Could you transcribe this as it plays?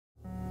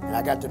And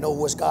I got to know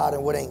what's God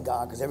and what ain't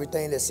God, because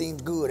everything that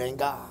seems good ain't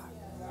God.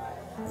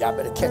 Y'all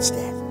better catch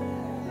that.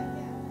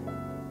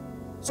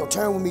 So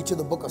turn with me to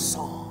the book of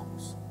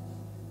Psalms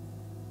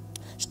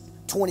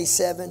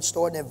 27,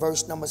 starting at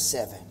verse number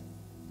 7.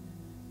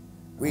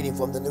 Reading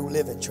from the New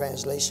Living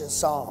Translation,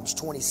 Psalms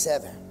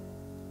 27,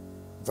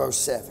 verse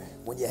 7.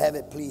 When you have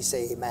it, please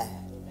say amen.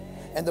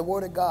 And the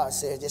word of God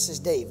says, this is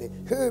David,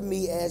 hear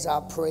me as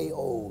I pray,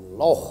 O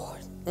Lord.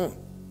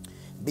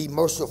 Be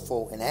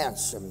merciful and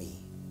answer me.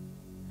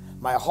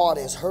 My heart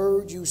has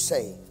heard you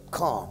say,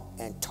 come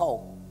and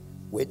talk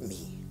with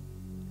me.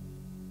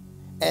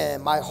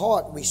 And my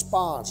heart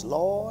responds,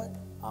 Lord,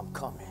 I'm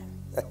coming.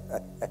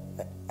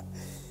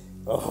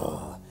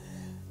 Oh,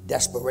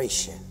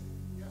 desperation.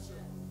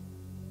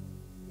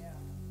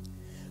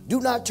 Do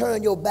not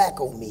turn your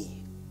back on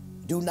me.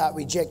 Do not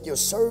reject your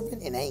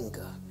servant in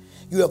anger.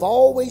 You have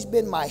always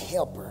been my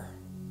helper.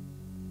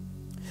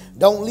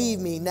 Don't leave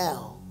me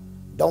now.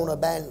 Don't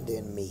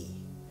abandon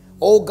me,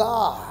 O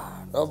God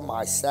of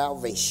my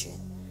salvation.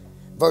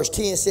 Verse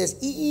 10 says,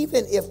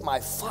 even if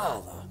my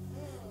father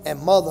and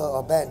mother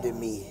abandon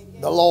me,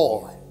 the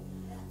Lord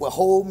will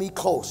hold me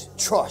close.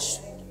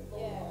 Trust.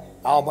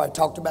 I already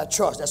talked about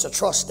trust. That's a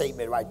trust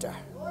statement right there.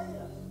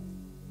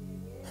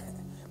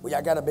 Well,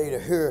 y'all got to be able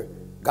to hear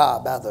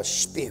God by the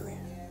Spirit.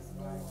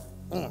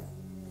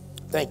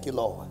 Thank you,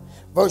 Lord.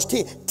 Verse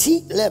 10,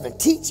 11,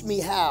 teach me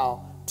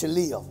how to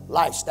live.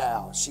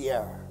 Lifestyle,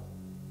 Sierra.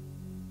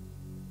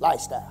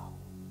 Lifestyle.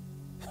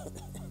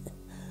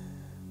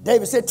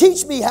 David said,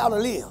 teach me how to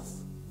live.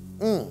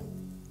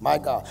 My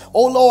God.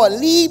 Oh, Lord,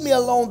 lead me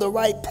along the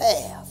right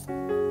path.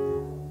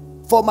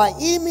 For my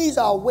enemies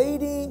are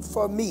waiting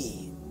for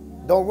me.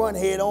 Don't run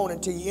head on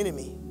into your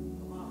enemy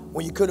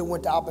when you could have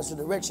went the opposite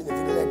direction if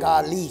you let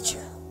God lead you.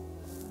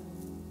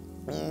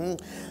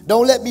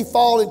 Don't let me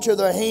fall into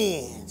their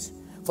hands,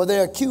 for they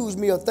accuse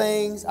me of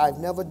things I've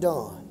never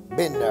done.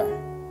 Been there.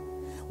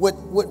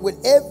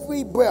 With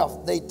every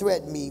breath, they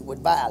threaten me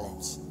with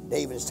violence.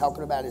 David is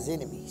talking about his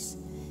enemies.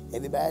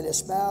 Everybody that's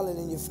smiling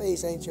in your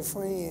face ain't your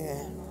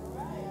friend.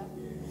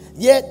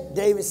 Yet,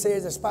 David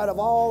says, in spite of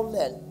all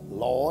that,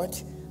 Lord,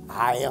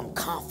 I am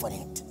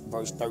confident.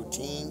 Verse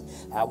 13,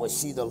 I will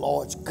see the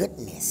Lord's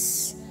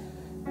goodness.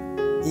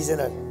 He's in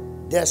a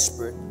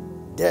desperate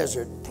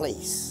desert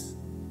place.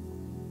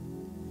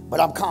 But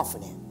I'm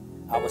confident.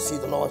 I will see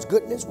the Lord's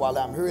goodness while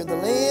I'm here in the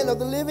land of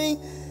the living.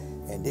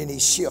 And then he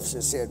shifts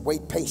and said,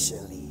 wait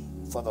patiently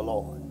for the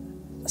Lord.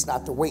 That's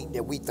not the wait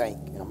that we think.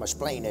 And I'm going to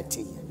explain that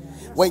to you.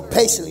 Wait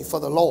patiently for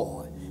the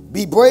Lord.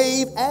 Be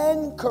brave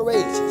and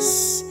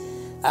courageous.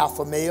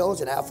 Alpha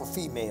males and alpha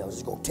females.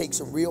 It's going to take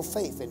some real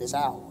faith in this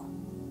hour.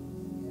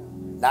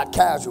 Not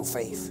casual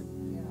faith.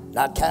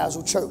 Not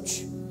casual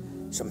church.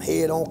 Some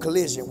head-on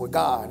collision with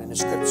God in the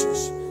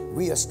scriptures.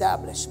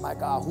 Reestablish, my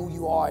God, who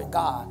you are in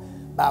God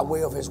by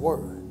way of his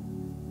word.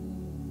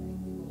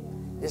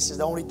 This is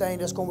the only thing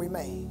that's going to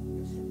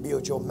remain.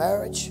 Build your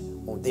marriage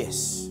on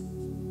this.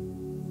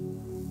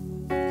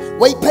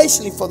 Wait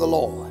patiently for the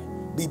Lord.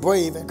 Be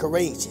brave and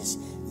courageous.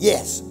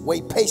 Yes,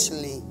 wait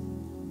patiently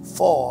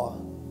for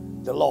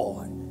the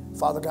Lord.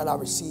 Father God, I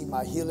receive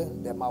my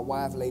healing that my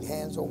wife laid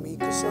hands on me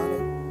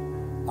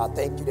concerning. I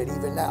thank you that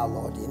even now,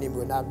 Lord, the enemy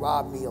will not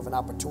rob me of an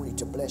opportunity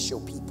to bless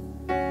your people.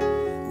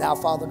 Now,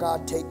 Father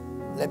God,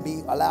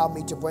 allow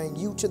me to bring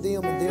you to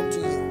them and them to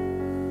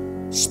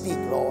you. Speak,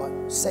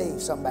 Lord.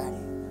 Save somebody.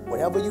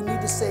 Whatever you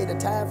need to say, the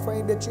time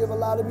frame that you have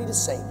allowed me to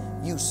say,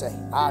 you say.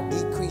 I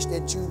decrease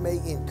that you may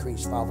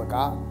increase, Father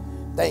God.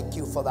 Thank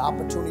you for the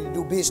opportunity to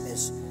do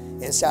business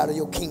inside of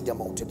your kingdom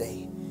on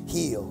today.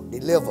 Heal,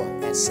 deliver,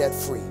 and set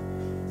free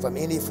from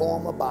any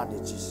form of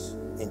bondages.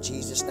 In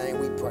Jesus' name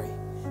we pray.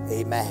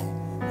 Amen.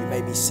 You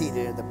may be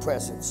seated in the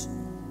presence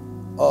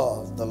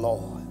of the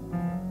Lord.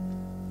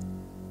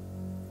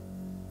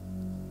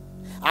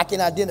 I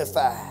can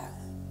identify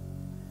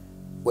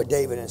with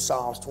David in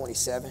Psalms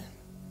 27.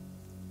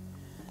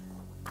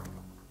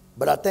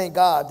 But I thank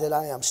God that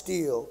I am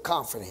still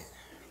confident.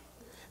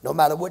 No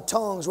matter what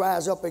tongues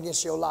rise up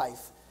against your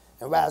life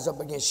and rise up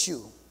against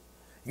you,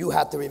 you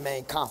have to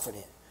remain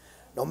confident.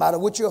 No matter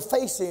what you're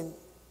facing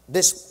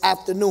this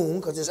afternoon,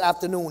 because it's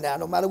afternoon now,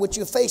 no matter what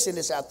you're facing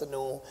this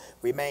afternoon,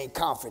 remain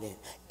confident.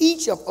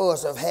 Each of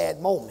us have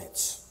had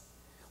moments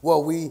where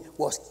we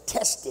was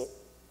tested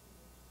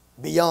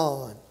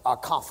beyond our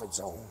comfort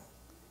zone.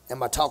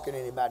 Am I talking to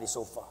anybody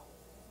so far?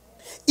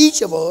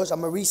 Each of us,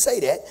 I'm going to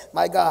re-say that,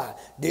 my God,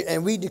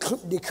 and we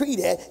decree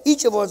that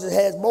each of us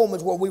has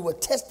moments where we were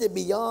tested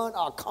beyond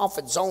our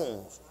comfort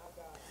zones.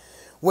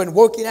 When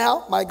working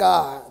out, my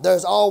God,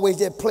 there's always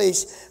that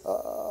place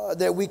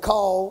that we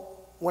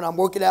call, when I'm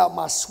working out,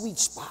 my sweet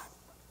spot,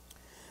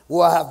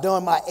 where I have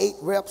done my 8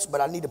 reps, but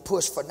I need to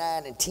push for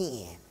 9 and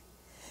 10.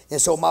 And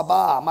so my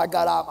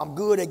God, I'm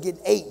good at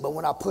getting 8, but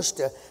when I push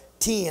to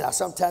 10, or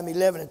sometimes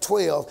 11 and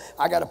 12,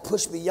 I got to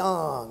push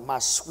beyond my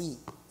sweet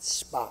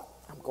spot.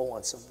 I'm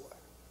going somewhere.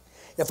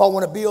 If I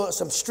want to build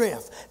some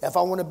strength, if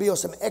I want to build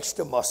some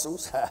extra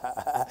muscles,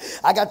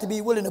 I got to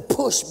be willing to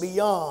push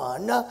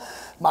beyond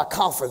my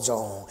comfort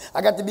zone.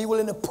 I got to be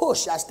willing to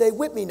push. I stay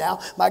with me now,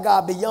 my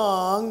God,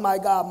 beyond, my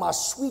God, my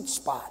sweet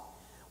spot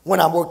when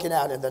I'm working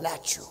out in the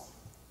natural.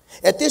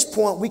 At this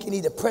point, we can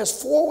either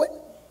press forward,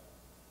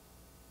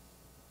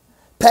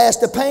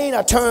 past the pain,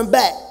 or turn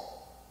back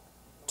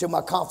to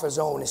my comfort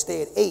zone and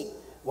stay at 8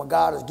 when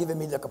God has given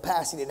me the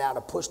capacity now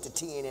to push to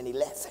 10 and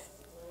 11.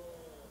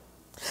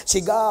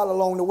 See, God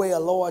along the way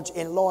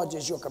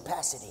enlarges your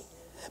capacity.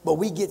 But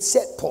we get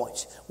set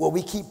points where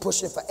we keep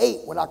pushing for 8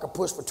 when I can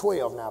push for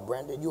 12 now,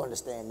 Brandon. You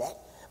understand that?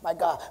 My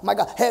God,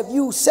 have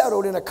you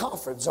settled in a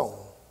comfort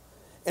zone,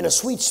 in a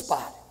sweet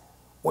spot,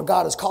 when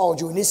God has called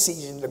you in this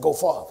season to go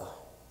farther?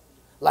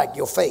 Like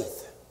your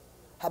faith.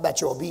 How about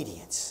your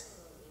obedience?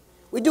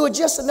 We do it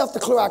just enough to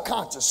clear our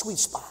conscience, sweet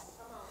spot.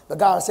 But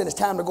God said it's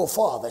time to go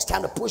farther. It's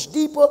time to push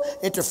deeper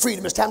into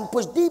freedom. It's time to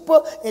push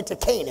deeper into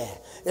Canaan.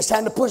 It's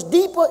time to push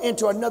deeper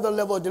into another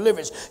level of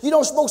deliverance. You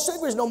don't smoke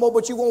cigarettes no more,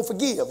 but you won't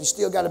forgive. You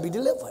still got to be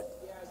delivered.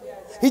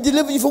 He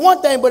delivered you for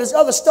one thing, but it's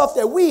other stuff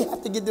that we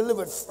have to get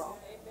delivered from.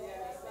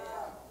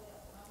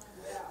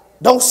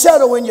 Don't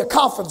settle in your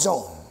comfort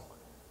zone.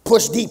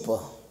 Push deeper.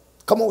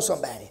 Come on,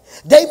 somebody.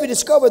 David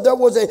discovered there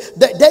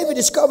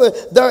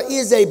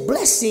is a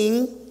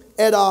blessing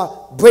at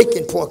our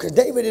breaking point, because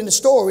David in the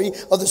story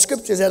of the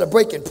scriptures at a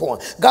breaking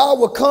point. God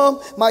will come,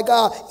 my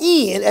God,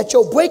 in at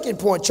your breaking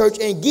point, church,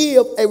 and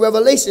give a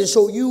revelation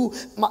to you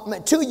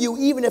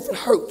even if it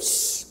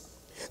hurts.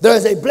 There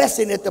is a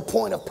blessing at the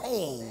point of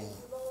pain.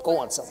 Go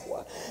on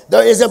somewhere.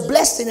 There is a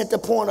blessing at the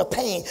point of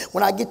pain.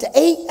 When I get to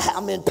 8,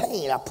 I'm in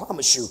pain, I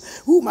promise you.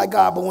 Oh my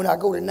God, but when I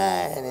go to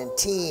 9 and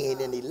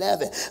 10 and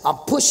 11, I'm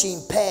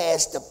pushing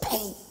past the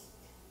pain.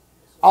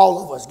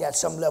 All of us got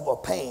some level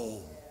of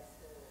pain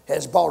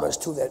has brought us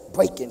to that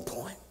breaking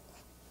point,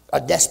 a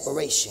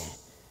desperation.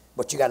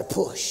 But you got to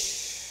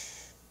push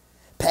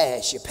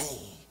past your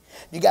pain.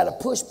 You got to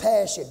push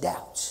past your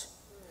doubts.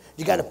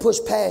 You got to push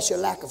past your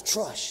lack of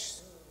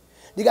trust.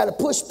 You got to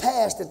push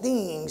past the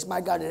things,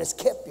 my God, that has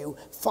kept you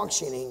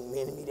functioning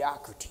in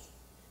mediocrity.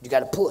 You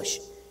got to push.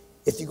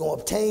 If you're going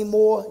to obtain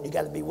more, you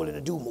got to be willing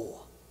to do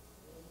more.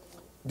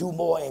 Do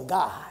more in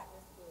God.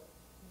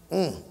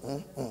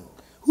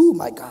 Oh,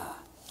 my God.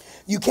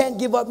 You can't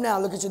give up now.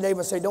 Look at your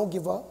neighbor and say, don't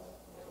give up.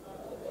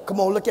 Come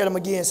on, look at him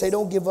again and say,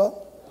 don't give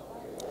up.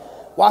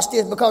 Watch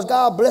this, because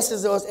God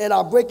blesses us at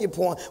our breaking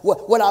point.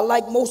 What I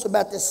like most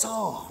about this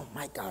psalm,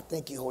 my God,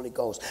 thank you, Holy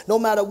Ghost. No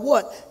matter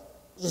what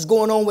is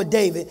going on with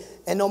David,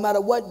 and no matter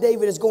what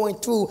David is going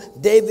through,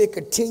 David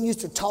continues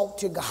to talk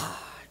to God.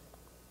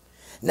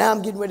 Now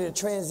I'm getting ready to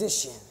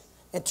transition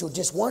into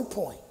just one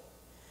point.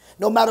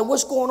 No matter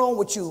what's going on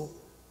with you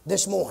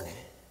this morning,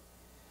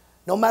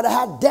 no matter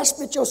how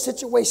desperate your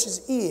situation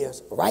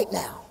is right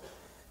now,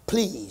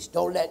 please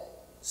don't let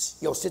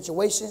your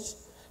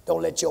situations,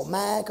 don't let your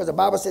mind, because the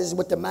Bible says it's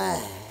with the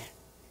mind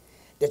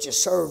that you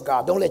serve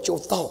God. Don't let your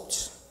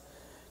thoughts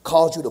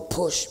cause you to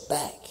push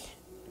back,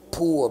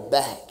 pull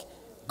back,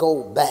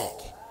 go back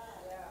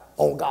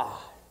on God.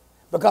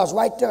 Because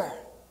right there,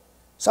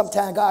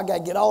 sometimes God got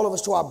to get all of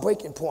us to our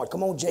breaking point.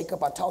 Come on,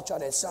 Jacob, I taught y'all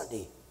that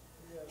Sunday.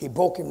 He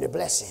broke him to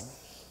bless him.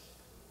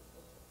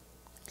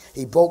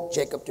 He broke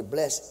Jacob to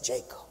bless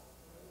Jacob.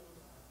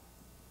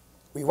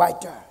 We right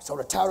there. So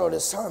the title of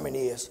this sermon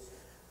is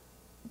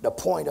The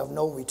Point of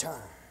No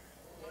Return.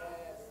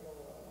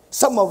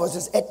 Some of us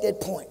is at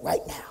that point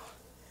right now.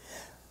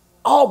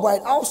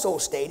 Albright also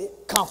stated,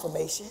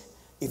 confirmation,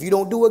 if you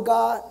don't do it,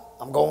 God,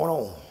 I'm going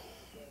on.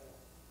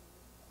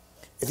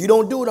 If you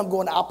don't do it, I'm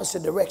going the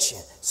opposite direction.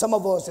 Some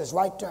of us is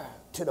right there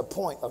to the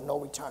point of no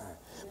return.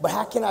 But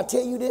how can I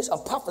tell you this?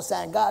 I'm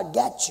prophesying God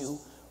got you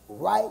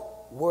right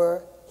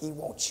where he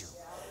wants you,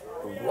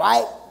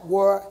 right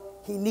where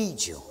he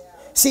needs you.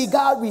 See,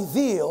 God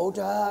revealed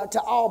to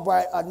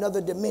Albright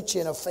another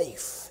dimension of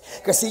faith.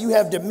 Because see, you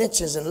have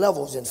dimensions and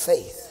levels in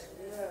faith.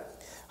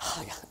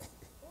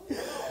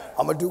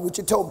 I'm going to do what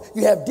you told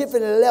me. You have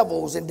different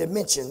levels and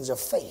dimensions of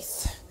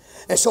faith.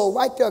 And so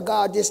right there,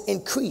 God just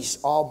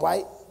increased,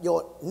 Albright,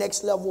 your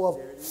next level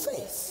of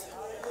faith.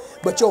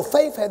 But your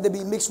faith had to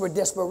be mixed with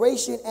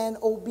desperation and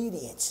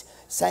obedience.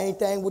 Same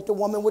thing with the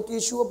woman with the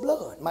issue of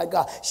blood. My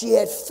God, she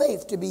had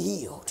faith to be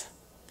healed,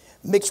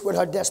 mixed with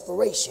her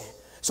desperation.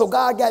 So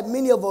God got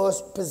many of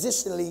us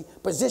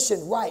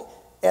positioned right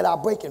at our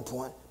breaking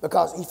point,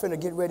 because he's finna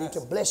get ready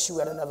to bless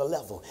you at another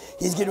level.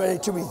 He's getting ready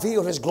to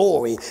reveal his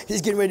glory.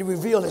 He's getting ready to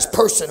reveal his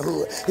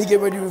personhood. He's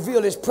getting ready to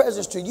reveal his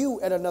presence to you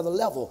at another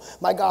level.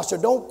 My God,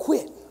 so don't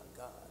quit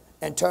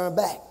and turn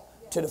back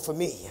to the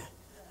familiar.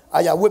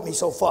 Are y'all with me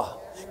so far?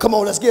 Come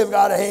on, let's give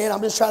God a hand.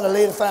 I'm just trying to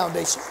lay the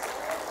foundation.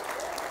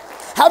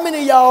 How many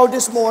of y'all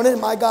this morning,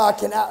 my God,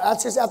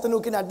 this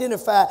afternoon can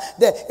identify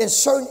that in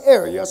certain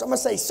areas, I'm going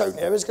to say certain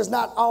areas because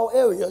not all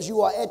areas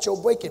you are at your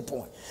breaking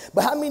point.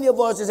 But how many of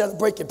us is at a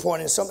breaking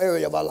point in some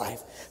area of our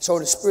life? So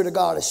the Spirit of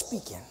God is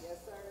speaking.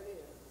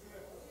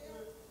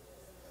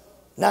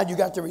 Now you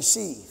got to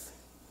receive,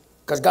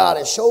 because God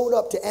has showed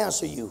up to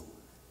answer you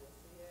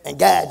and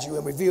guide you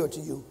and reveal to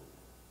you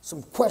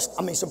some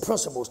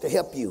principles to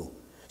help you.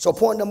 So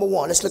point number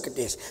one, let's look at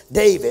this.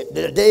 David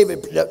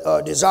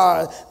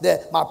desired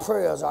that my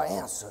prayers are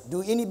answered.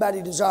 Do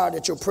anybody desire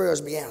that your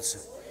prayers be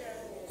answered?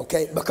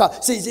 Okay,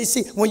 because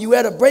see, when you're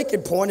at a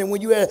breaking point and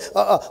when you're at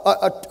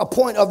a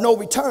point of no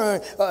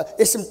return,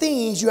 it's some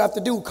things you have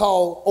to do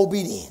called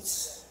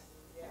obedience,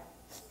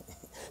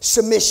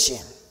 submission,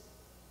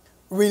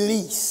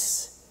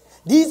 release.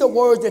 These are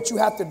words that you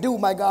have to do,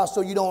 my God,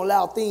 so you don't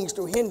allow things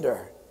to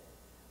hinder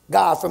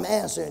God from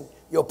answering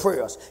your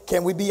prayers.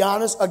 Can we be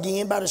honest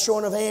again by the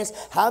showing of hands?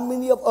 How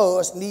many of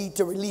us need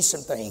to release some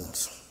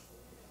things?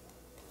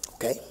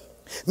 Okay.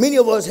 Many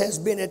of us has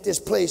been at this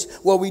place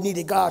where we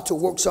needed God to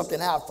work something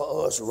out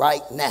for us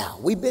right now.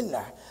 We've been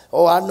there.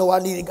 Oh, I know I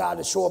needed God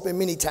to show up in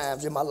many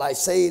times in my life,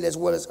 saved as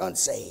well as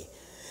unsaved.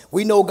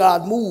 We know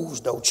God moves,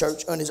 though,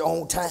 church, on his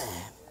own time.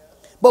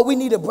 But we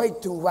need a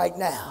breakthrough right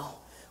now.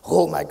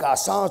 Oh, my God.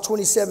 Psalm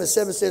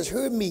 27:7 says,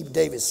 hear me,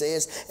 David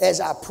says, as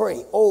I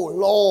pray. Oh,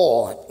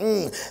 Lord,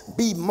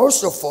 be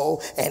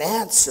merciful and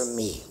answer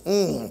me.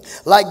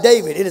 Like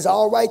David, it is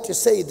all right to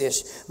say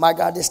this. My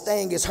God, this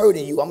thing is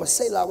hurting you. I'm going to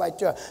say that right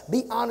there.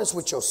 Be honest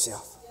with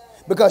yourself.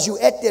 Because you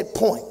at that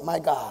point, my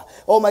God.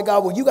 Oh, my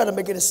God, well, you got to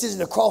make a decision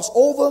to cross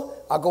over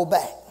or go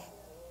back.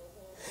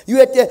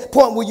 You at that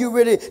point where you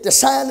ready to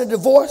sign the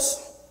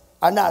divorce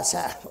or not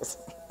sign it.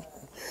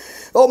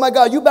 Oh, my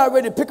God, you about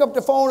ready to pick up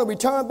the phone and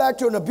return back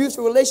to an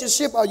abusive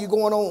relationship? Or are you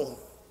going on?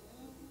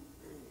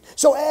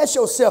 So ask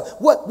yourself,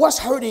 what's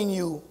hurting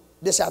you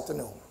this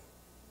afternoon?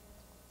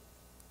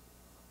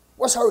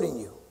 What's hurting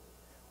you?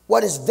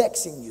 What is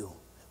vexing you?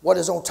 What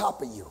is on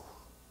top of you?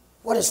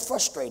 What is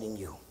frustrating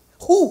you?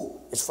 Who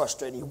is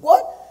frustrating you?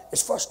 What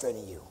is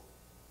frustrating you?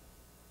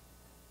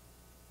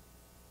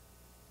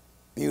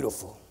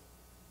 Beautiful.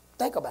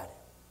 Think about it.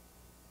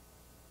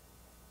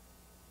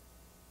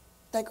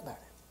 Think about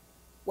it.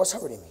 What's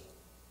hurting me?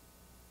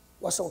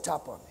 What's on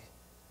top of me?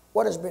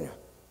 What has been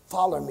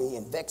following me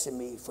and vexing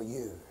me for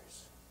years?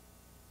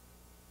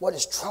 What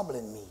is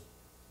troubling me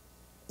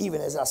even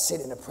as I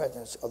sit in the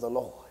presence of the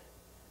Lord?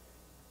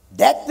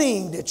 That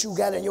thing that you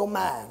got in your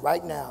mind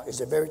right now is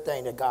the very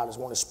thing that God is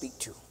want to speak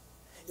to.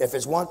 If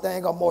it's one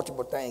thing or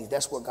multiple things,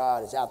 that's what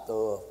God is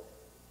after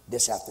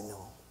this afternoon.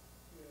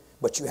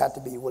 But you have to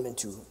be willing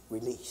to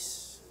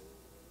release.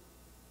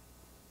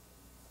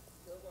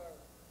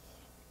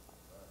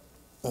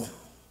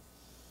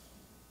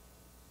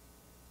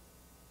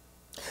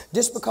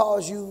 Just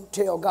because you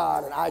tell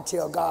God and I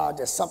tell God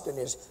that something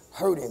is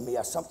hurting me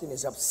or something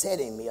is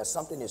upsetting me or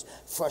something is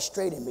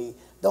frustrating me,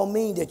 don't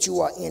mean that you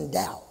are in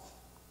doubt.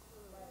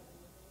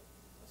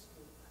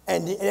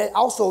 And it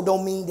also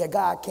don't mean that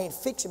God can't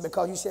fix it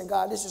because you say,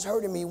 God, this is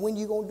hurting me. When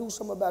you going to do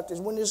something about this?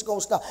 When this is going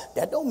to stop?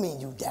 That don't mean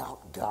you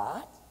doubt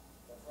God.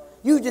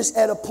 You just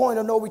at a point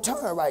of no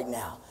return right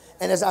now.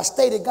 And as I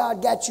stated,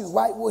 God got you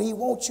right where he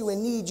wants you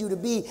and needs you to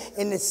be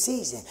in this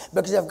season.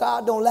 Because if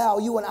God don't allow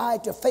you and I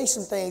to face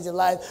some things in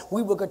life,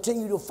 we will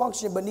continue to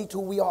function beneath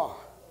who we are.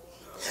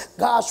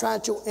 God's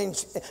trying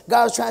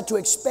to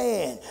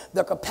expand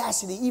the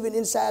capacity even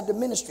inside the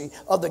ministry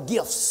of the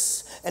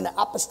gifts and the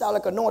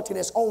apostolic anointing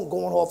that's going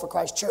on for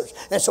Christ Church.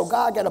 And so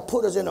God got to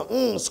put us in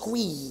a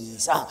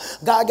squeeze.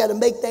 God got to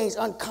make things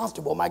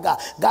uncomfortable, my God.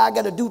 God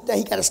got to do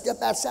things. He got to step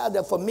outside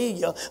the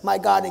familiar, my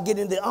God, and get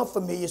into the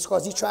unfamiliar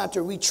because he's trying to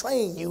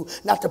retrain you,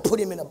 not to put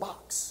him in a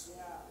box.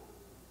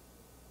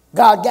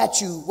 God got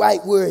you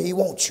right where he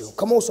wants you.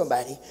 Come on,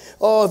 somebody.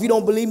 Oh, if you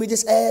don't believe me,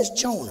 just ask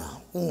Jonah.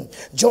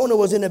 Jonah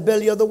was in the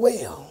belly of the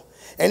whale.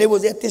 And it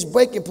was at this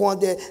breaking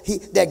point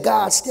that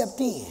God stepped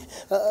in.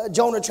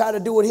 Jonah tried to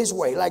do it his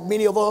way, like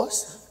many of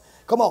us.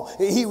 Come on.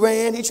 He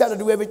ran. He tried to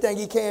do everything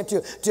he can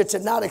to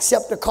not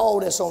accept the call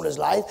that's on his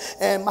life.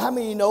 And how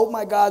many of you know,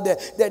 my God,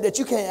 that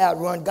you can't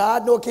outrun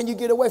God, nor can you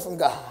get away from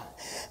God.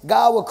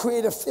 God will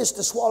create a fish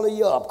to swallow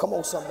you up. Come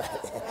on, somebody.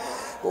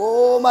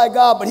 Oh, my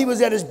God. But he was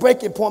at his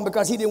breaking point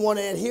because he didn't want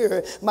to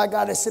adhere, my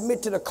God, and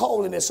submit to the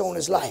calling that's on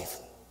his life.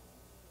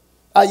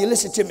 You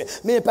listen to me.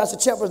 Me and Pastor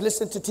Champ was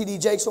listening to T.D.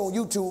 Jakes on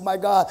YouTube. My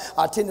God,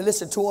 I tend to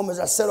listen to him as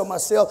I settle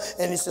myself.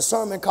 And it's a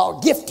sermon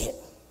called Gifted.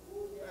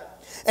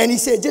 And he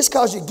said, just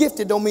because you're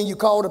gifted don't mean you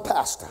called a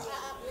pastor.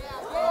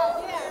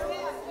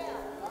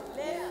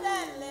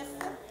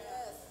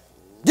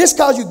 Just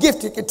because you're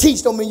gifted can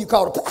teach don't mean you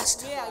called a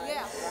pastor.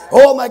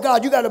 Oh, my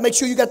God, you got to make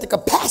sure you got the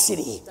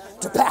capacity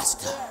to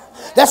pastor.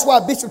 That's why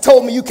Bishop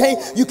told me you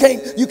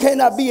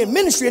cannot be in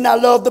ministry and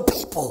not love the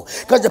people.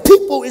 Because the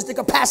people is the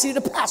capacity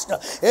to pastor.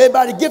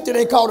 Everybody gifted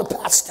ain't called a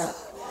pastor.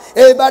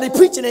 Everybody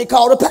preaching ain't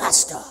called a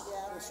pastor.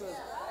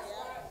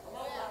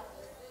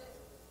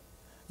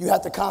 You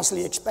have to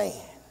constantly expand.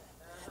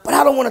 But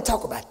I don't want to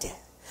talk about that.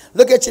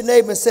 Look at your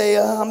neighbor and say,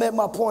 I'm at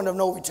my point of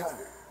no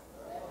return.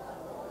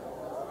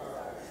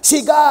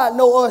 See, God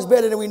knows us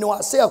better than we know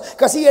ourselves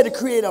because he had to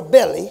create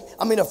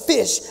a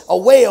fish, a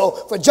whale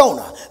for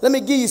Jonah. Let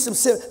me give you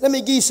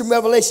some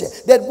revelation.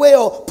 That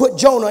whale put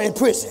Jonah in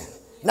prison.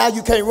 Now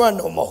you can't run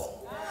no more.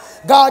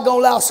 God gonna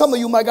allow some of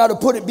you, my God,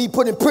 to be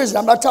put in prison.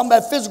 I'm not talking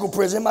about physical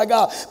prison, my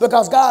God,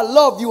 because God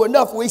loved you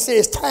enough when he said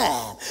it's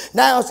time.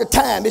 Now it's the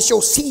time. It's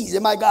your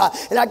season, my God.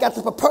 And I got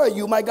to prepare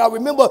you, my God.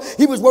 Remember,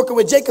 he was working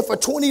with Jacob for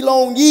 20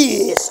 long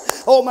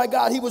years. Oh, my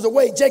God, he was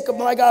away. Jacob,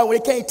 my God, when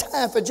it came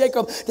time for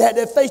Jacob to have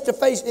that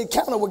face-to-face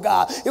encounter with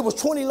God, it was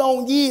 20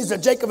 long years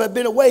that Jacob had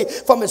been away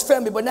from his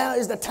family, but now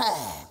is the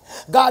time.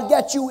 God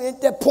got you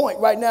at that point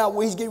right now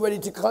where he's getting ready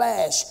to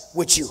clash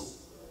with you.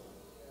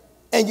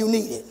 And you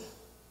need it.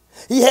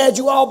 He had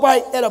you all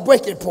right at a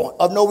breaking point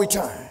of no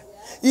return.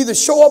 Either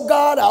show up,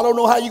 God, I don't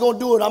know how you're going to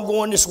do it. I'm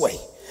going this way.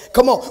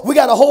 Come on. We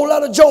got a whole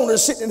lot of Jonahs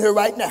sitting here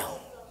right now.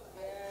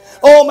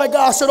 Oh, my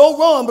God. So don't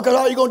run, because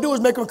all you're going to do is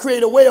make them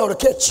create a whale to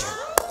catch you.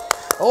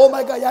 Oh,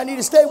 my God. Y'all need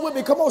to stay with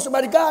me. Come on,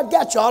 somebody. God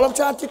got you. All I'm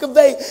trying to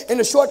convey in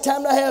the short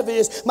time I have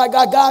is, my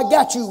God, God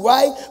got you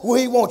right where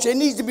he wants you. It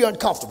needs to be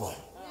uncomfortable.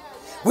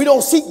 We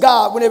don't seek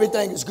God when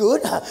everything is good.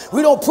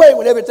 We don't pray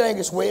when everything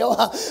is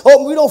well.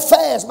 Or we don't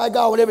fast, my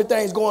God, when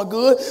everything's going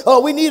good.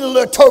 We need a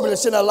little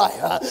turbulence in our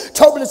life.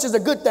 Turbulence is a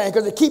good thing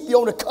because it keeps you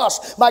on the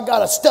cusp, my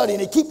God, of studying.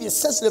 It keeps you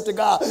sensitive to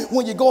God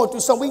when you're going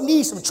through something. We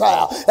need some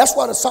trial. That's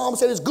why the psalm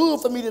said it's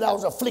good for me that I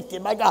was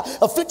afflicted. My God,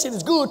 affliction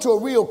is good to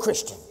a real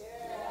Christian.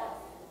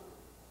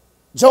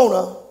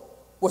 Jonah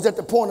was at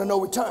the point of no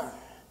return.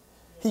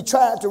 He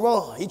tried to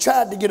run. He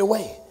tried to get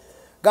away.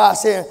 God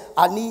said,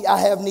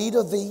 I have need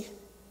of thee.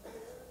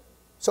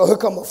 So here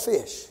come a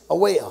fish, a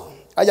whale.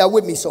 Are y'all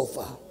with me so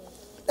far?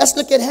 Let's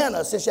look at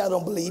Hannah, since y'all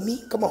don't believe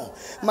me. Come on.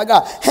 My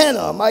God,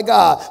 Hannah, my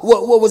God,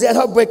 what was at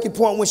her breaking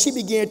point when she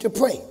began to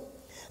pray?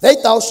 They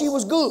thought she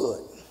was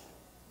good.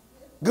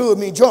 Good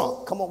mean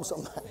drunk. Come on,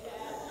 somebody.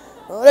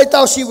 They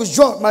thought she was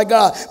drunk, my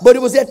God. But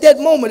it was at that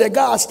moment that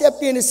God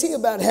stepped in to see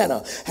about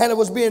Hannah. Hannah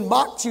was being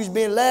mocked. She was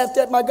being laughed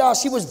at, my God.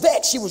 She was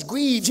vexed. She was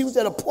grieved. She was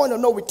at a point of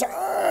no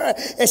return.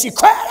 And she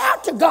cried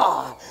out to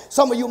God.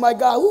 Some of you, my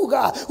God,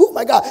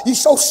 my God, you're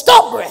so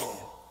stubborn.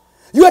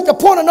 You're at the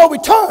point of no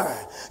return.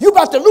 You're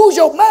about to lose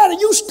your mind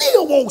and you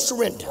still won't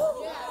surrender.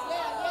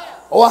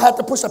 Oh, I have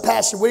to push a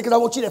passion with it because I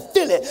want you to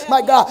feel it.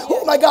 My God,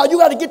 oh my God, you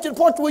got to get to the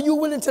point where you're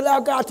willing to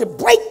allow God to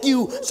break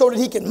you so that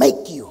he can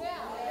make you.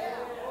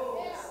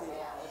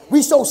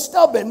 We so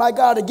stubborn, my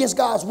God, against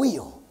God's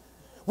will.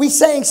 We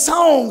sing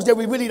songs that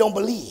we really don't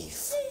believe.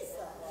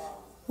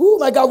 Oh,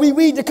 my God, we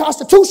read the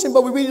Constitution,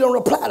 but we really don't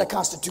apply the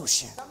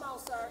Constitution.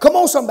 Come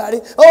on,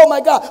 somebody. Oh,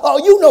 my God. Oh,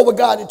 you know what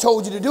God had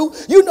told you to do.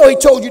 You know he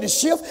told you to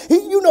shift.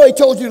 You know he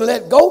told you to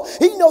let go.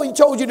 You know he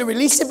told you to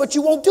release it, but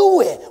you won't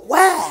do it.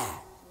 Why?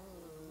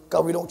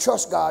 Because we don't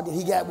trust God that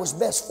he got what's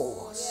best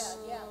for us.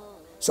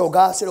 So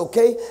God said,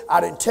 okay,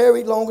 I done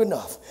tarried long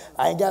enough.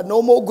 I ain't got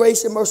no more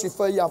grace and mercy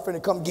for you. I'm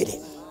finna come get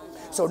it.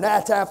 So now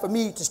it's time for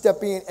me to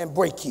step in and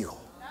break you.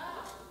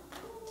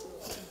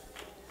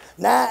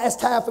 Now it's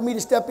time for me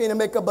to step in and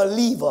make a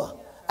believer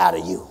out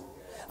of you.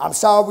 I'm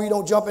sorry we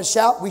don't jump and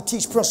shout. We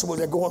teach principles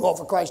that are going off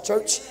of Christ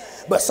Church.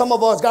 But some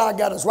of us, God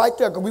got us right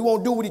there because we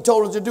won't do what he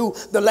told us to do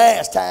the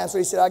last time. So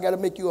he said, I got to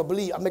make you a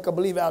believer. I make a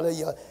believer out of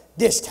you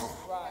this time.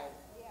 Right.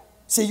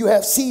 See, you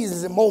have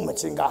seasons and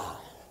moments in God.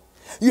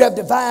 You have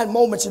divine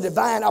moments and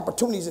divine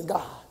opportunities in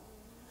God.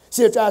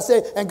 See what I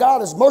say? And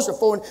God is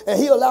merciful, and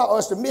he'll allow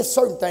us to miss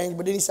certain things,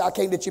 but then he said, I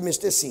can't let you miss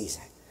this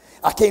season.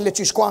 I can't let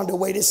you squander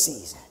away this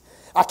season.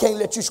 I can't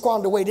let you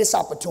squander away this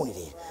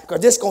opportunity, because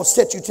this is going to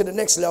set you to the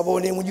next level,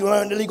 and then when you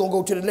learn that, you're going to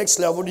go to the next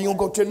level, then you're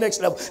going to go to the next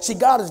level. See,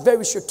 God is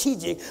very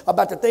strategic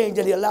about the things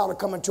that he allowed to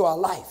come into our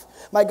life.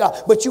 My God,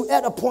 but you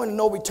at a point of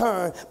no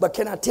return, but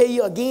can I tell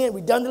you again,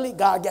 redundantly,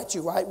 God got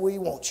you right where he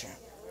wants you.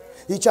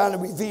 He's trying to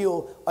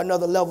reveal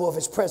another level of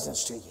his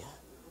presence to you,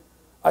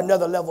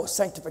 another level of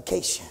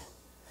sanctification.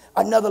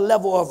 Another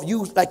level of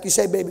you, like you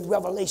say, baby,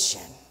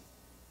 revelation.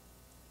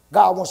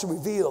 God wants to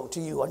reveal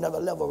to you another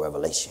level of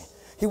revelation.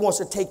 He wants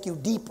to take you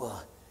deeper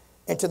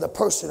into the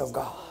person of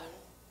God.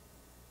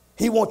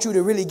 He wants you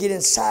to really get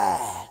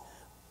inside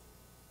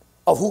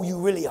of who you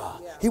really are.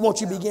 He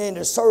wants you to begin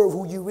to serve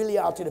who you really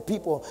are to the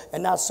people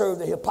and not serve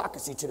the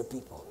hypocrisy to the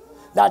people.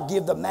 Not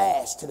give the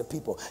mask to the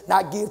people.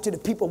 Not give to the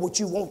people what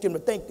you want them to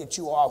think that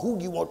you are, who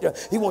you want them.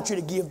 He wants you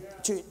to give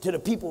to the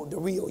people the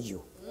real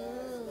you.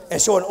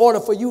 And so in order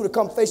for you to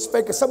come face to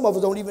face, because some of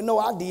us don't even know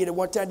I did at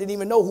one time, didn't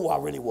even know who I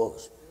really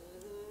was.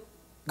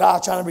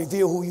 God trying to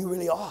reveal who you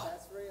really are.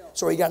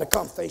 So he got to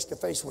come face to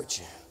face with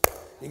you.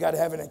 He got to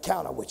have an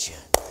encounter with you.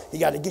 He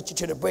got to get you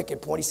to the breaking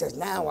point. He says,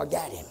 now I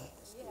got him.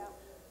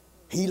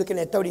 He looking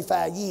at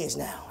 35 years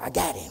now. I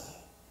got him.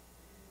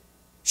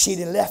 She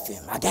done left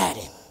him. I got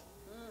him.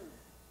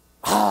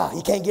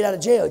 He can't get out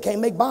of jail. He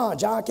can't make bond.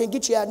 John can't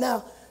get you out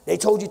now. They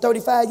told you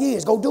 35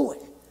 years. Go do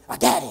it. I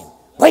got him.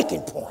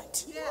 Breaking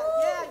point.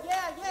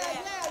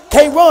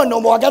 Can't run no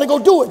more. I got to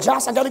go do it,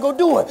 Josh. I got to go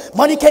do it.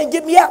 Money can't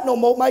get me out no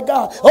more, my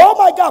God. Oh,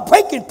 my God,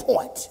 breaking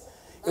point.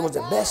 It was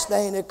the best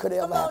thing that could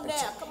ever happen to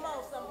you.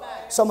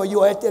 Some of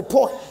you are at that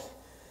point,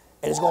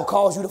 and it's going to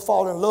cause you to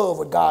fall in love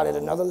with God at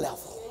another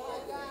level.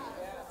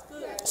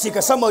 See,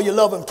 because some of you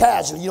love him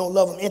casually. You don't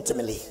love him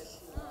intimately.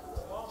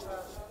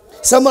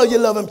 Some of you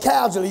love him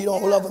casually. You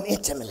don't love him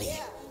intimately.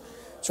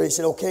 So he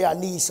said, okay, I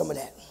need some of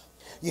that.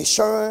 You're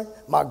sharing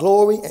my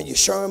glory and you're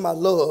sharing my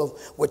love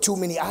with too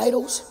many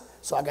idols,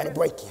 so I got to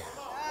break you.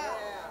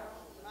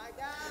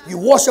 You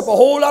worship a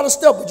whole lot of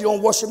stuff, but you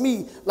don't worship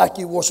me like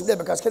you worship them.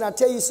 Because can I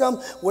tell you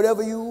something?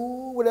 Whatever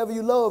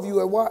you love,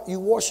 you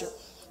worship.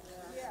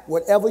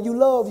 Whatever you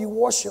love, you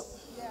worship.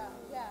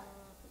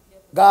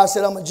 God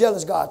said, I'm a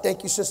jealous God.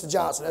 Thank you, Sister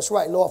Johnson. That's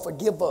right, Lord,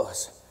 forgive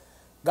us.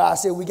 God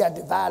said we got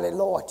divided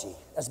loyalty.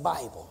 That's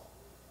Bible.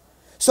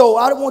 So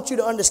I want you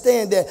to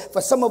understand that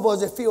for some of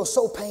us, it feels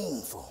so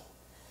painful.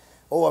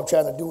 Oh, I'm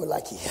trying to do it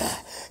like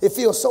it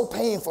feels so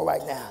painful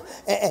right now.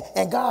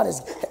 And God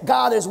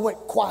has went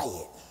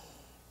quiet.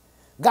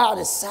 God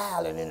is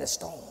silent in the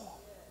storm.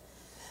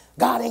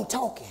 God ain't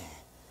talking.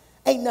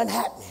 Ain't nothing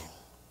happening.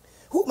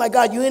 Oh, my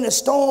God, you're in a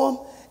storm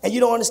and you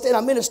don't understand.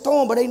 I'm in a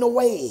storm, but ain't no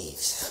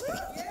waves.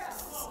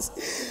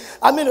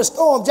 I'm in a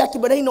storm, Jackie,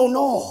 but ain't no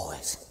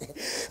noise.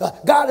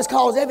 God has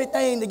caused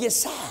everything to get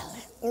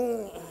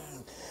silent.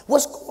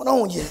 What's going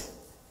on here?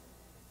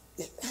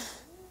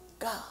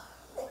 God.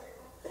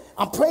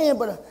 I'm praying,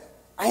 but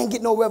I ain't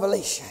getting no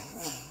revelation.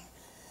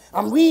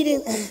 I'm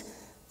reading.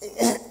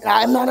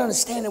 I'm not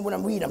understanding what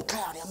I'm reading. I'm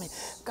cloudy. I mean,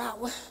 God,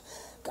 what?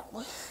 God,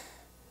 what?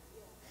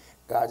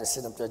 God just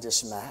sitting up there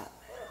just smiling.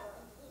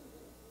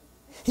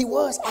 He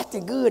was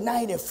acting good. Now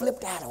he done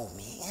flipped out on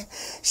me.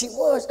 She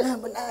was,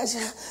 but now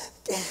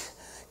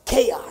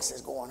chaos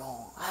is going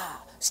on.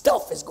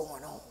 Stuff is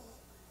going on.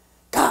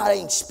 God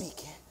ain't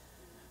speaking.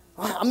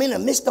 I'm in the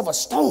midst of a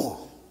storm.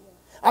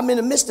 I'm in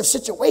the midst of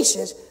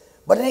situations,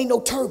 but it ain't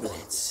no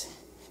turbulence.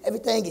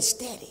 Everything is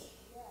steady.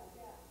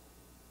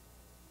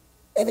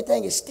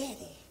 Everything is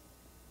steady.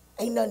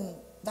 Ain't nothing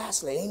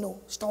vacillating. Ain't no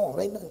storm.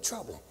 Ain't nothing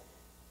troubling.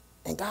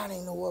 And God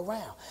ain't nowhere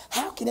around.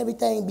 How can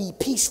everything be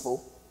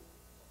peaceful?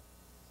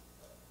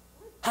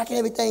 How can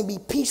everything be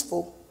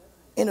peaceful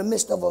in the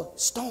midst of a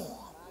storm?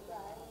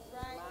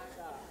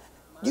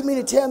 You mean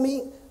to tell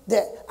me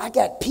that I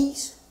got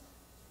peace,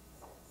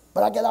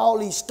 but I got all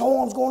these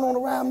storms going on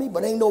around me,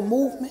 but ain't no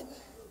movement?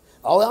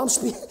 Oh, I'm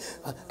speaking.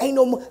 Ain't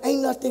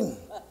nothing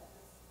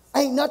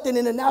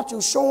in the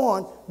natural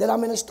showing that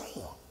I'm in a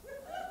storm.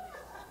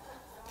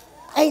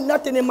 Ain't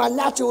nothing in my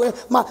natural,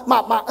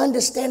 my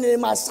understanding in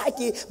my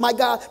psyche, my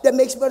God, that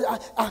makes me,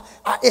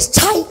 it's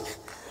tight.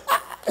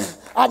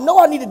 I know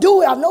I need to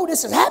do it. I know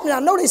this is happening.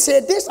 I know they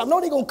said this. I know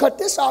they're going to cut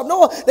this off. I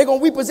know they're going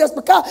to repossess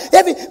the car.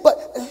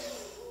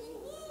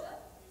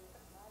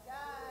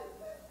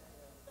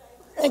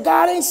 And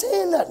God ain't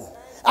saying nothing.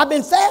 I've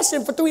been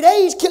fasting for 3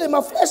 days, killing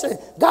my flesh, and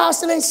God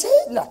still ain't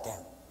said nothing.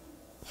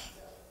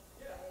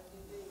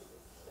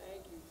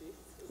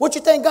 What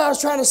you think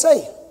God's trying to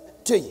say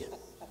to you?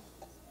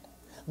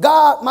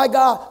 God, my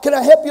God, can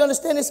I help you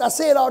understand this? I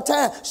say it all the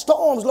time.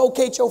 Storms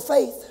locate your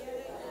faith.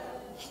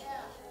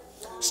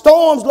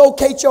 Storms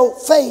locate your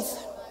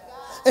faith.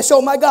 And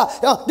so, my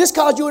God, this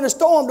cause you in a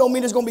storm don't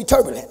mean it's going to be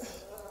turbulent.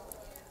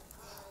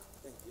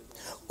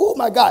 Oh,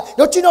 my God.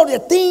 Don't you know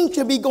that things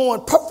can be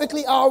going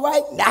perfectly all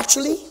right,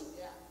 naturally,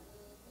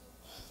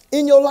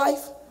 in your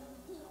life?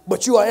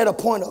 But you are at a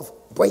point of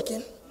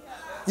breaking.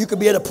 You could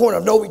be at a point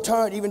of no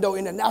return, even though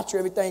in the natural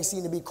everything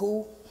seems to be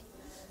cool.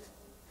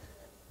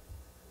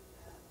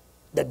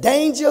 The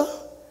danger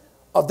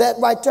of that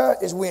right there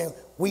is when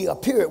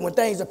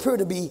things appear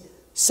to be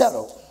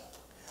settled,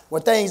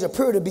 when things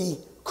appear to be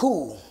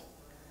cool,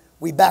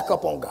 we back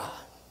up on God.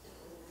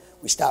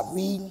 We stop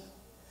reading,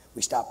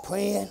 we stop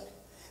praying,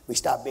 we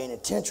stop being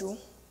intentional.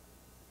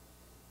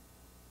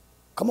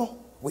 Come on,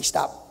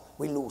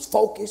 we lose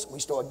focus, we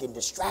start getting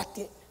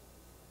distracted.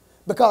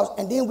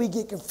 And then we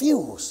get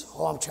confused.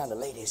 Oh, I'm trying to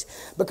lay this.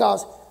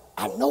 Because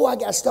I know I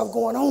got stuff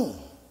going on,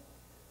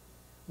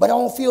 but I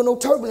don't feel no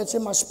turbulence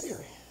in my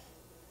spirit.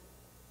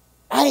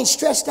 I ain't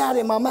stressed out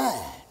in my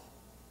mind.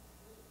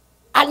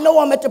 I know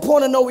I'm at the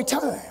point of no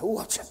return.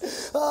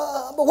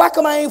 But why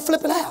come I ain't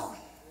flipping out?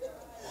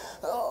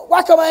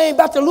 Why come I ain't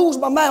about to lose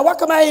my mind? Why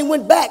come I ain't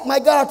went back, my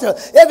God, to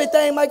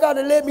everything, my God,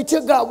 that led me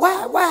to God?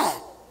 Why?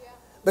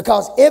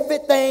 Because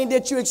everything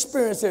that you're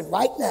experiencing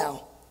right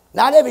now,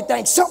 not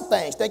everything, some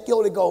things, thank you,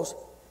 Holy Ghost,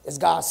 is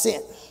God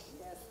sent.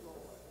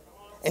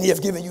 And he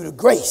has given you the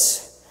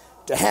grace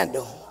to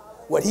handle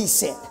what he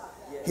sent.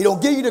 He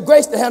don't give you the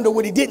grace to handle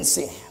what he didn't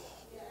send.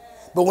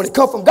 But when it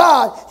comes from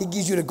God, he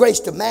gives you the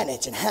grace to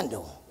manage and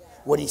handle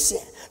what he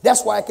sent.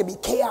 That's why it can be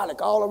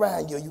chaotic all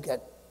around you. You got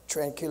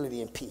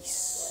tranquility and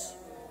peace.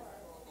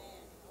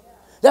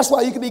 That's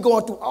why you can be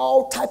going through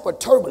all type of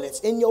turbulence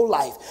in your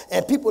life.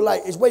 And people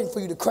like, it's waiting for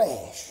you to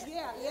crash.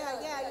 Yeah.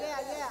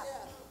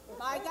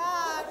 My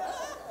God.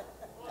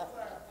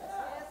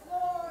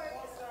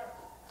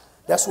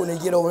 That's when they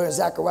get over here in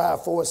Zechariah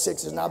 4:6.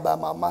 It's not by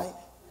my might,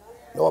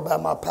 nor by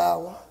my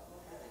power,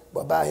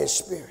 but by his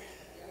spirit.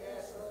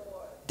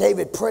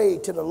 David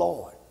prayed to the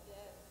Lord.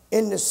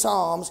 In the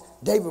Psalms,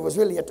 David was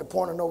really at the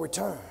point of no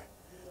return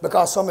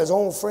because some of his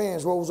own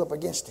friends rose up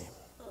against him.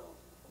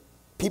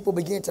 People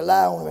began to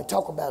lie on him and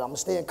talk about him. I'm going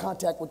to stay in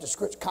context with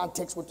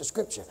the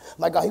scripture.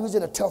 My God, he was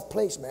in a tough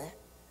place, man.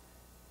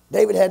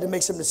 David had to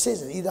make some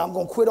decisions. Either I'm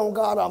going to quit on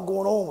God or I'm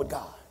going on with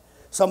God.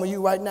 Some of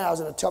you right now is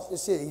in a tough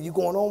decision. You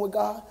going on with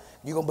God?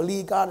 You going to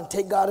believe God and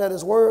take God at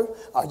his word?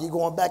 Or are you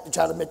going back to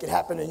try to make it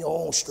happen in your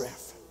own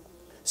strength?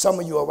 Some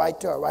of you are right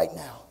there right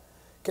now.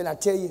 Can I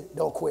tell you,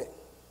 don't quit.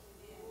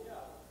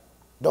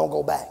 Don't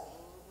go back.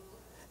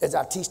 As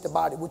I teach the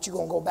body, what you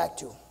going to go back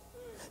to?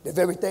 The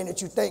very thing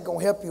that you think going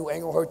to help you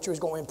ain't going to hurt you. It's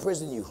going to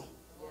imprison you.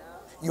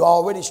 You're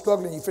already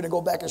struggling. You're finna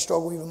go back and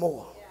struggle even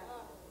more.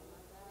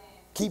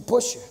 Keep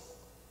pushing.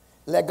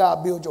 Let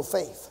God build your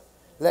faith.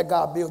 Let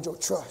God build your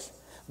trust.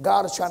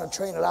 God is trying to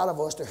train a lot of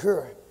us to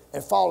hear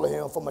and follow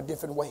him from a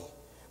different way.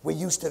 We're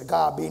used to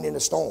God being in the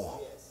storm.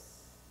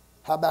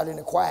 How about in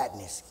the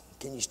quietness?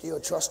 Can you still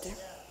trust him?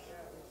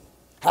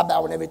 How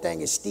about when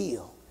everything is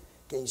still?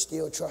 Can you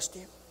still trust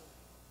him?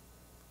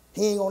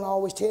 He ain't going to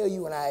always tell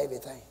you and I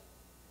everything.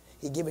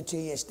 He give it to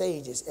you in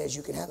stages as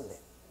you can handle it.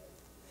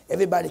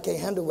 Everybody can't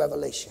handle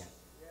revelation.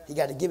 You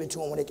got to give it to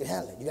them when they can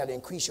handle it. You got to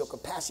increase your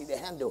capacity to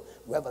handle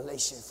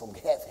revelation from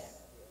heaven.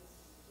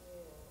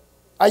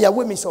 Are y'all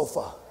with me so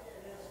far?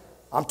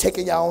 I'm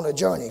taking y'all on a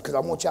journey because I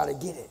want y'all to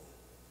get it.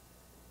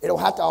 It don't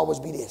have to always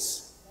be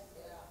this.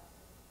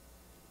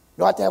 You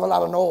don't have to have a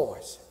lot of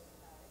noise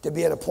to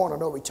be at a point of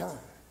no return.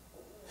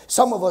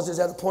 Some of us is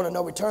at a point of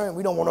no return.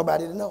 We don't want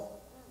nobody to know.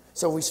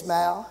 So we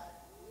smile.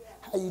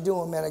 How you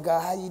doing, man of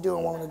God? How you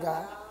doing, woman of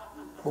God?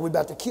 But we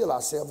about to kill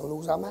ourselves and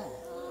lose our mind.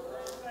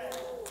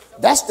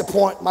 That's the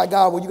point, my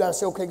God, where you got to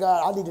say, okay,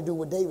 God, I need to do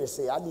what David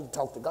said. I need to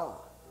talk to God.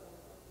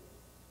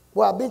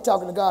 Well, I've been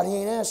talking to God. He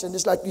ain't answering,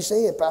 just like you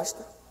said,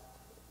 Pastor.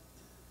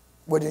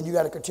 Well, then you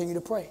got to continue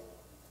to pray.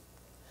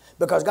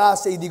 Because God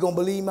said, either you're going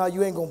to believe me or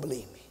you ain't going to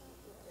believe me.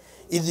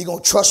 Either you're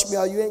going to trust me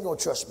or you ain't going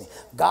to trust me.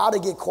 God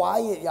will get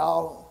quiet,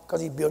 y'all,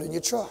 because he's building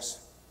your trust.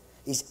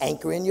 He's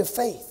anchoring your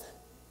faith.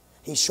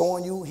 He's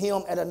showing you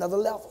him at another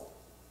level.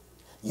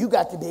 You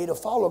got to be able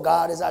to follow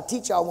God, as I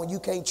teach y'all, when you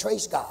can't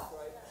trace God.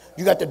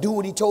 You got to do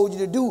what he told you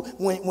to do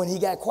when he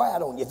got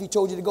quiet on you. If he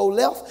told you to go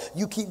left,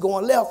 you keep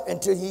going left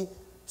until he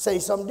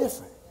says something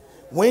different.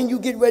 When you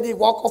get ready to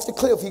walk off the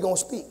cliff, he's going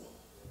to speak.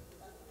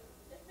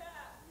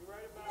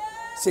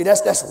 See,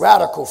 that's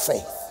radical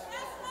faith.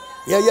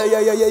 Yeah.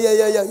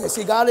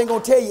 See, God ain't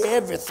going to tell you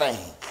everything.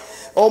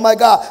 Oh, my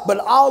God. But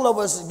all of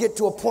us get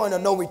to a point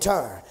of no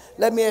return.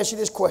 Let me ask you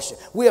this question.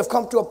 We have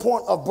come to a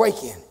point of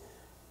breaking.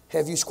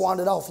 Have you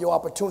squandered off your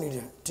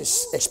opportunity to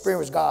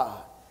experience God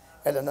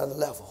at another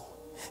level?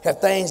 Have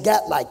things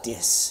got like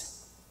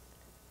this?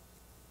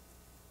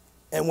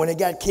 And when it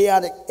got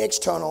chaotic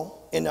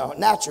external in the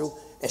natural,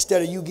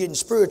 instead of you getting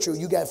spiritual,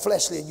 you got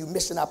fleshly and you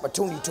missed an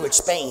opportunity to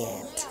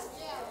expand.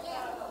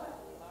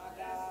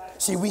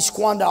 See, we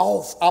squander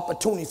off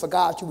opportunity for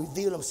God to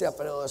reveal himself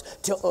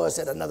to us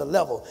at another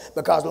level.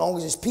 Because as long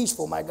as it's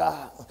peaceful, my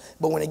God.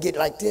 But when it get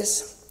like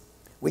this,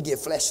 we get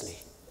fleshly.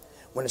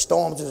 When the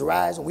storms is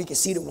rising, we can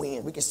see the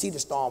wind. We can see the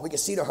storm. We can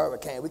see the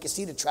hurricane. We can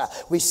see the trial.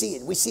 We see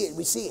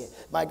it,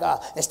 my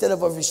God. Instead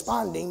of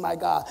responding, my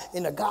God,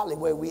 in a godly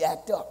way, we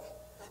act up.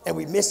 And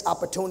we miss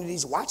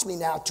opportunities, watch me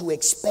now, to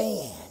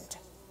expand.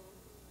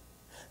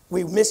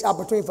 We miss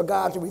opportunity for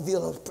God to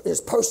reveal his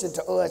person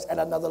to us at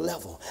another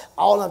level.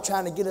 All I'm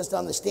trying to get us to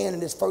understand in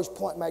this first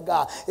point, my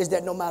God, is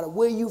that no matter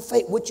where you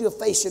face, what you're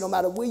facing, no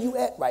matter where you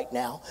at right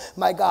now,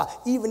 my God,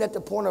 even at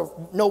the point of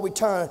no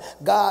return,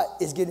 God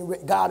is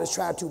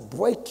trying to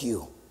break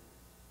you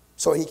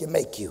so he can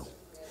make you.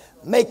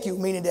 Make you,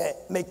 meaning that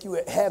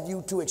have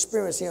you to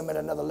experience him at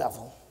another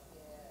level.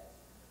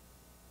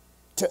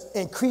 To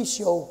increase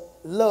your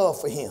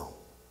love for him.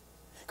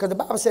 Because the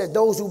Bible says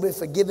those who've been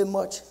forgiven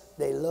much,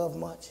 they love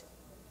much.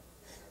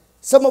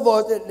 Some of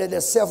us,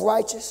 they're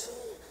self-righteous.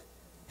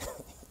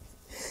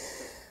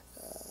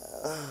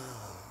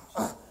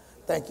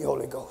 Thank you,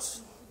 Holy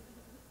Ghost.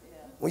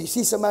 When you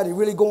see somebody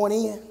really going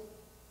in,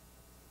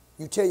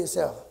 you tell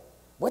yourself,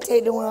 what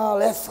they doing all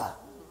that for?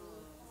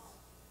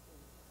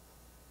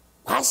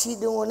 Why she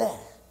doing that?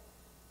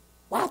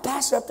 Why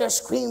pastor up there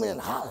screaming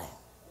and hollering?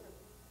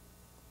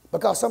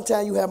 Because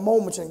sometimes you have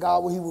moments in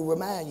God where he will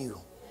remind you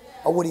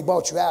of what he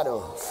brought you out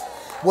of,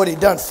 what he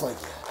done for you.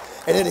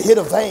 And it'll hit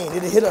a vein,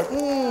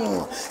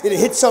 it'll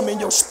hit something in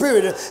your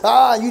spirit.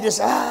 Come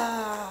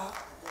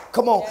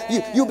on,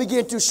 you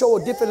begin to show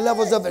different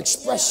levels of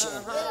expression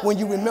when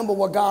you remember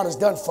what God has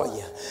done for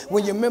you,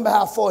 when you remember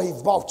how far he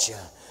brought you.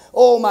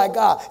 Oh my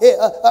God,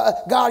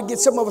 God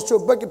gets some of us to a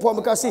breaking point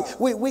because see,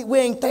 we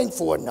ain't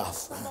thankful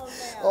enough.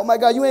 Oh my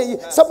God,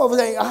 some of us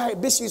ain't, all right,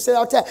 Bishop said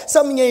all the time,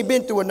 some of you ain't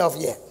been through enough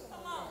yet.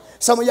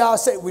 Some of y'all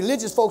say,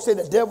 religious folks say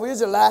the devil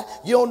is a lie.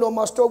 You don't know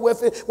my story.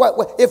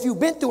 If you've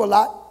been through a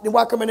lot, then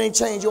why come it ain't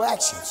change your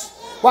actions?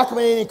 Why come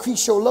it ain't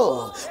increase your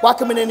love? Why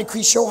come it ain't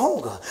increase your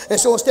hunger? And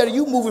so instead of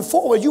you moving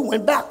forward, you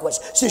went backwards.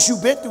 Since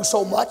you've been through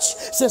so much,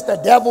 since the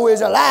devil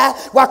is a lie,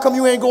 why come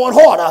you ain't going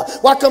harder?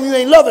 Why come you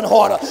ain't loving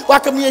harder? Why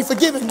come you ain't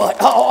forgiving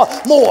much,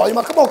 more?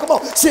 Come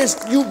on. Since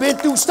you've been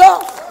through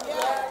stuff.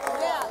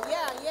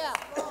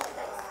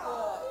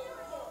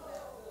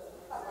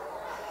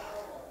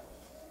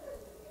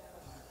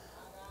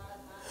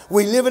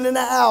 We living in an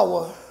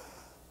hour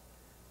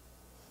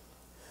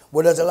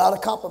where there's a lot of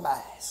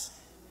compromise.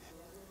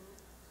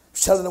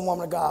 Telling the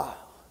woman of God,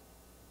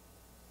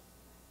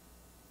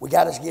 We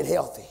got to get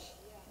healthy.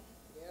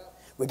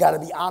 We got to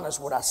be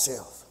honest with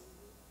ourselves.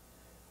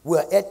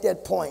 We're at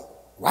that point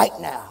right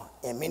now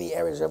in many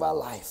areas of our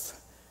life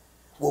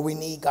where we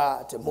need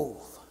God to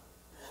move.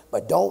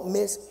 But don't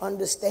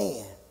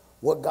misunderstand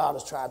what God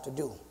is trying to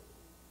do.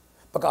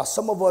 Because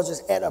some of us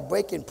is at a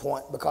breaking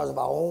point because of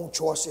our own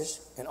choices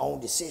and own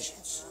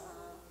decisions.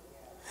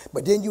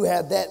 But then you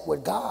have that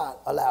what God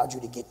allowed you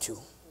to get to,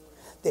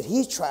 that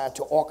he's trying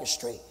to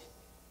orchestrate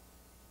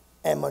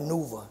and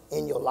maneuver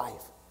in your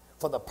life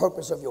for the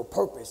purpose of your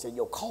purpose and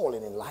your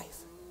calling in life.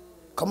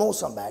 Come on,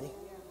 somebody.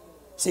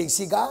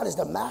 See, God is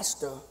the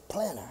master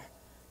planner,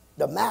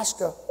 the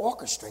master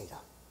orchestrator.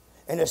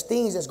 And there's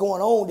things that's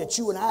going on that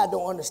you and I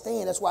don't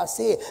understand. That's why I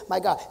said, my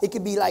God, it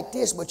could be like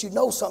this, but you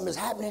know something is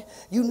happening.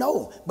 You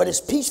know, but it's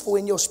peaceful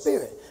in your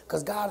spirit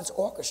because God is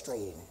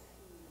orchestrating.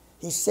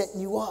 He's setting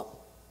you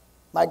up,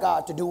 my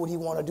God, to do what he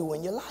want to do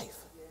in your life.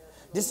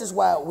 This is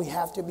why we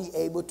have to be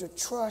able to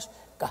trust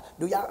God.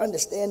 Do y'all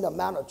understand the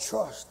amount of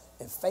trust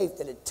and faith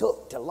that it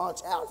took to launch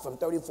out from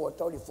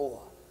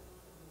 3434?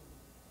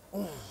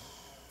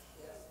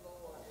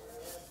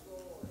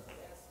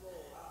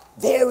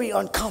 Very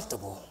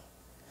uncomfortable.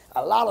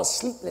 A lot of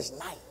sleepless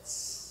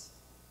nights.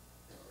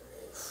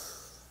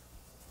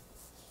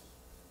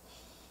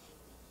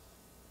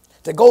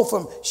 To go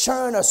from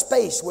sharing a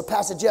space with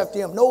Pastor Jeff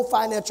Dim, no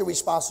financial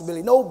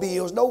responsibility, no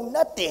bills, no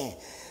nothing.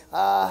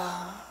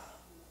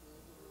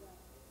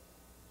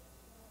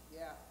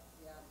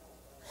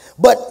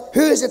 But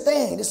here's the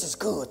thing. This is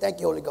good. Thank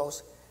you, Holy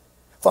Ghost.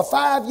 For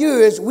 5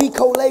 years, we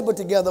co-labored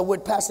together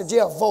with Pastor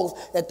Jeff both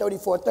at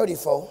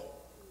 3434.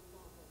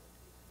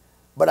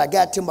 But I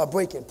got to my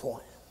breaking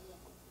point.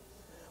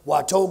 Well,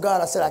 I told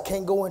God, I said, I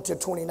can't go into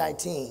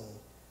 2019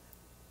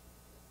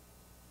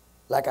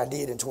 like I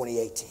did in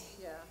 2018.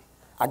 Yeah.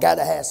 I got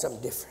to have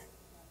something different.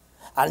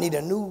 I need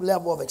a new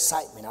level of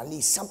excitement. I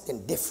need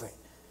something different.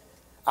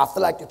 I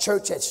feel like the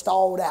church had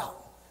stalled out.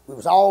 We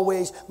was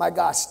always, my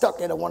God, stuck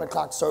at a 1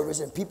 o'clock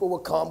service and people would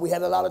come. We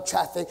had a lot of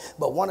traffic,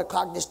 but 1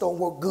 o'clock just don't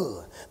work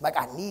good. Like,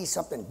 I need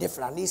something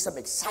different. I need some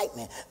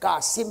excitement. God,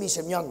 send me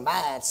some young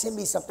minds. Send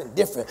me something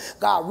different.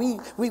 God,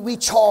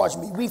 recharge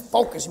me.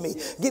 Refocus me.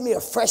 Give me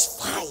a fresh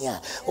fire.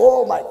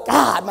 Oh, my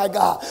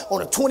God,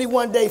 on a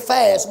 21-day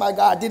fast, my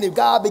God, then if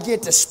God began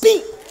to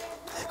speak,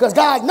 because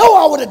God know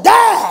I would have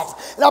died.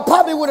 And I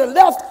probably would have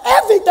left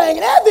everything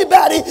and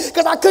everybody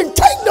because I couldn't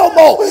take no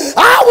more.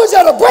 I was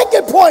at a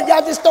breaking point.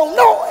 Y'all just don't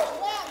know it.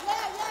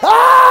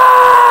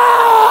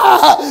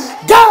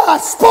 God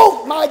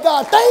spoke, my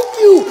God. Thank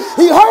you.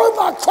 He heard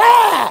my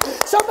cry.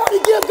 Somebody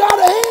give God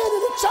a hand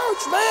in the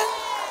church, man.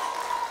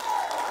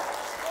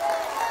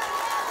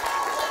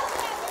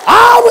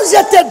 I was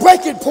at that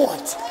breaking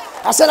point.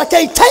 I said, I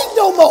can't take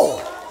no more.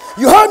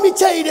 You heard me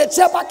tell you that,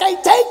 Chef. I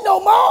can't take no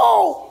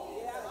more.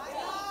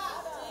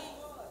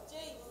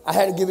 I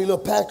had to give you a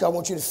little pack I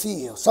want you to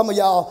feel. Some of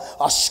y'all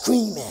are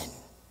screaming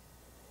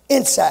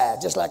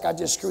inside, just like I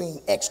just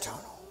screamed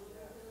external.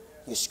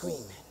 You're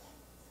screaming.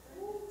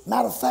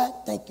 Matter of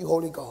fact, thank you,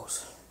 Holy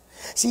Ghost.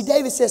 See,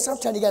 David said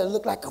sometimes you got to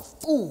look like a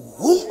fool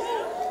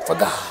for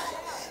God.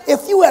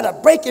 If you at a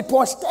breaking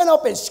point, stand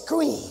up and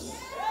scream.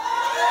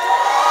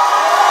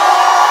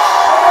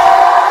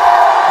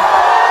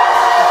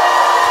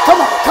 Come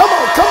on, come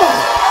on, come on.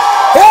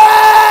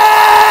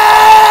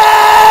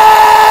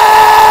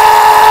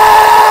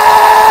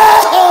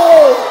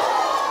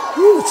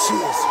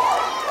 Jesus.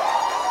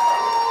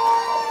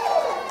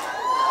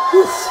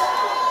 Oof.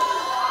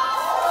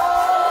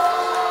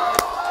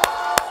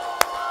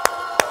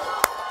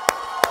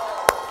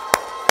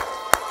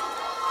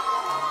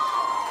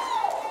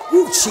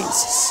 Ooh,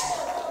 Jesus.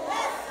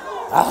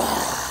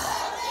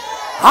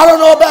 I don't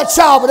know about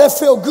y'all, but that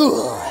feel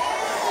good.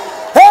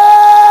 Hey!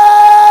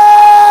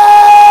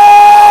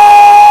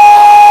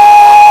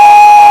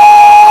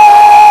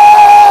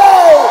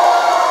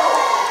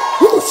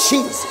 Ooh,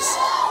 Jesus.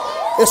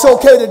 It's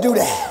okay to do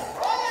that.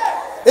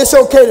 It's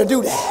okay to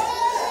do that.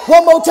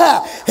 One more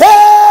time. Hey!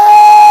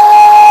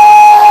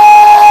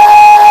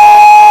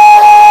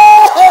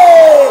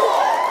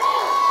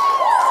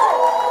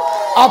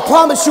 I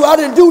promise you, I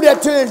didn't do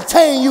that to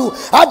entertain you.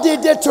 I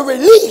did that to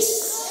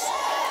release.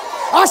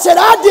 I said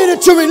I did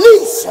it to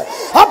release.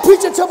 I'm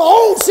preaching to my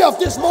own self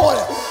this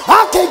morning.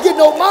 I can't get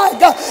no mind.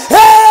 God. Hey!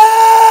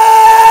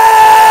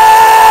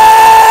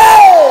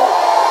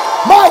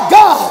 My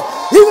God.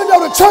 Even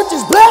though the church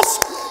is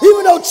blessed,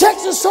 even though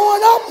checks are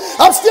showing up,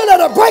 I'm still at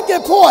a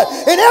breaking point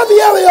in every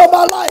area of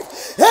my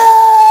life. Hey!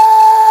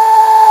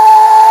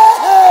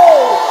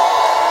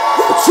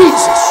 Oh,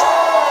 Jesus.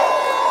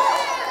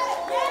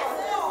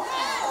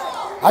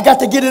 I got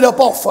to get it up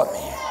off of me.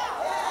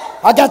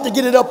 I got to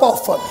get it up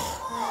off of me.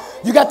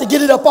 You got to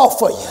get it up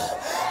off of you.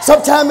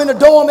 Sometime in the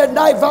dorm at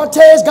night,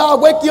 Vantes,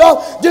 God wake you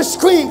up, just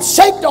scream,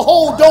 shake the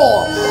whole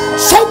dorm.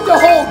 Shake the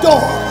whole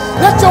dorm.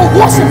 Let your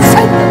worship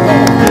shake the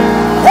dorm.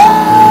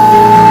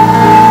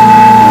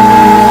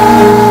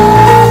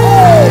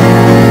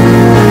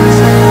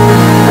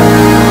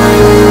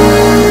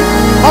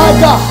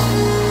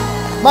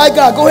 My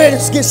God, go ahead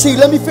and get seated.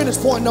 Let me finish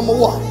point number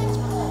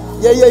 1.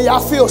 Yeah. I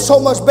feel so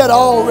much better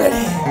already.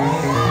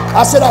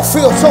 I said I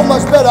feel so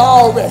much better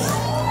already.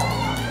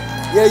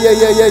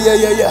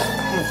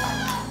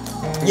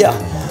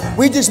 Yeah.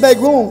 We just make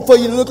room for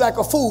you to look like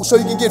a fool so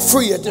you can get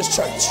free at this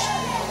church.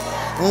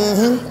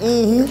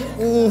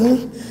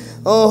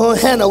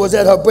 Hannah was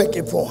at her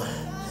breaking point.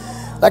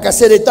 Like I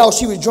said, they thought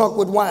she was drunk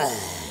with wine.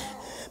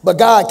 But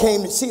God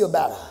came to see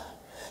about her.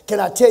 Can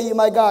I tell you,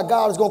 my God,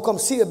 God is going to come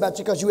see about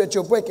you because you're at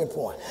your breaking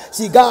point.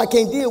 See, God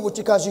can't deal with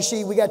you because you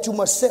see, we got too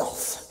much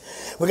self.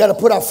 We got to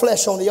put our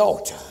flesh on the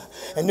altar.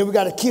 And then we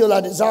got to kill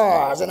our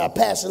desires and our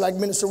passions like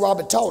Minister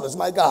Robert taught us,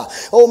 my God.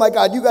 Oh, my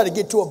God, you got to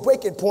get to a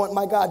breaking point,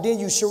 my God. Then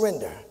you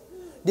surrender.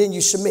 Then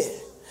you submit.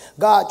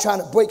 God trying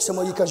to break some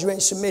of you because you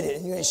ain't submitted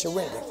and you ain't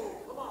surrendered.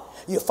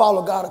 You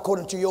follow God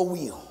according to your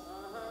will.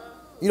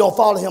 You don't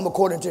follow him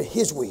according to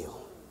his will.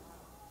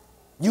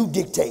 You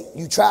dictate.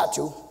 You try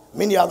to.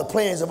 Many are the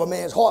plans of a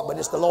man's heart, but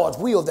it's the Lord's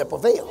will that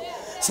prevails.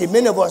 See,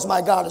 many of us,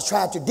 my God, is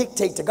trying to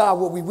dictate to God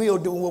what we will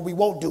do and what we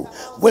won't do,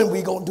 when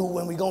we going to do,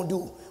 when we going to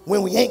do,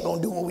 when we ain't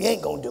going to do, what we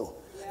ain't going to do.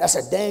 That's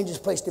a dangerous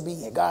place to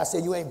be in. God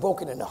said you ain't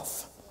broken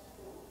enough.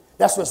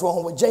 That's what's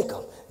wrong with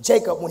Jacob.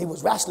 Jacob, when he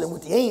was wrestling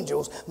with the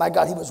angels, my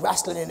God, he was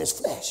wrestling in his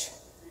flesh.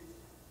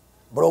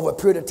 But over a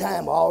period of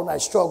time, all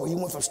night struggle, he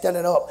went from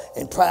standing up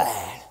in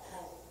pride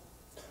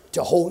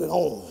to holding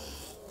on.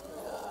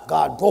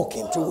 God broke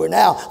him to where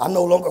now I'm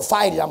no longer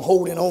fighting, I'm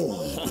holding on.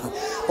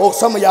 Oh,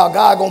 some of y'all,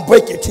 God gonna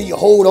break you till you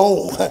hold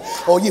on.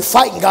 Oh, you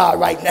fighting God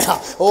right now.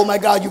 Oh my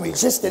God, you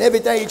resisting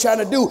everything you're trying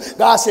to do.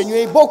 God said you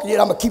ain't broken yet.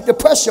 I'm gonna keep the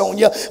pressure on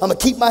you. I'm gonna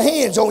keep my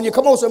hands on you.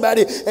 Come on,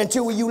 somebody,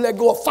 until you let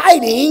go of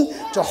fighting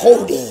to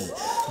holding.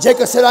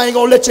 Jacob said, I ain't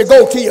gonna let you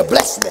go till you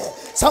bless me.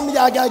 Some of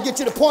y'all gotta get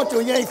to the point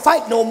where you ain't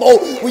fighting no more,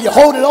 when you're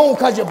holding on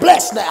because you're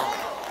blessed now.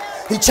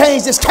 He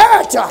changed his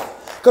character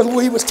because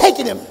where he was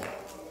taking him.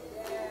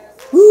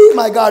 Oh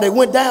my God, it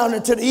went down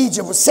into the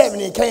Egypt with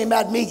 70 and came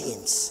out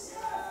millions.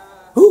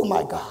 Oh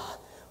my God.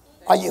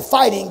 Are you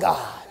fighting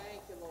God?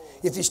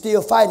 If you're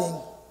still fighting,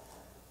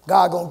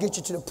 God gonna get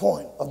you to the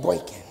point of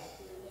breaking.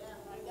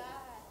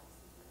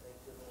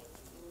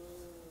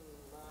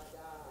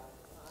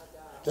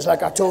 Just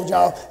like I told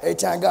y'all, every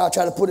time God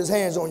tried to put his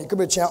hands on you, come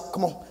here, champ,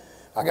 come on.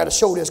 I got to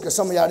show this because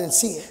some of y'all didn't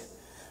see it.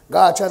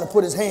 God trying to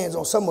put his hands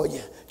on some of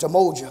you to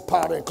mold you,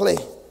 powder and clay.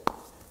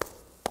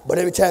 But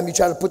every time you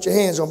try to put your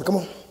hands on me, come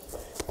on,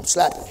 I'm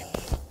slapping him.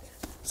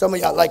 Some of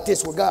y'all like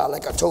this with God,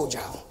 like I told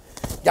y'all.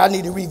 Y'all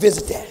need to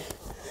revisit that.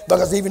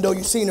 Because even though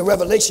you've seen the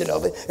revelation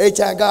of it, every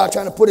time God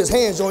trying to put his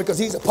hands on you because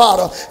he's a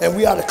potter and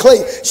we are the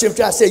clay,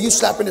 I say you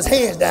slapping his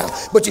hands down,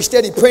 but you're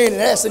steady praying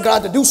and asking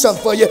God to do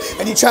something for you,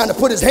 and he's trying to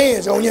put his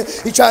hands on you.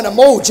 He's trying to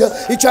mold you.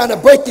 He's trying to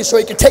break you so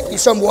he can take you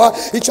somewhere.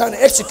 He's trying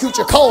to execute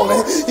your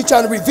calling. He's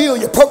trying to reveal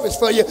your purpose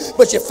for you,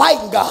 but you're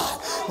fighting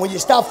God. When you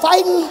stop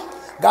fighting,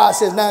 God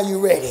says, now you're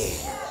ready.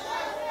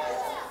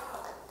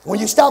 When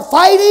you stop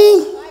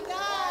fighting,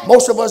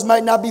 most of us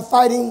might not be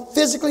fighting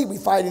physically, we're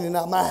fighting in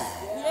our mind.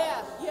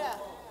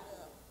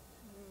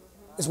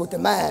 It's with the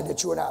mind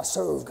that you and I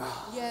serve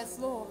God. Yes,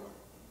 Lord.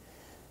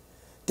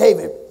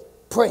 David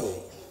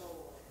prayed.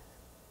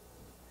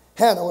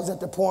 Hannah was at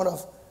the point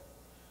of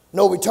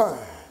no return.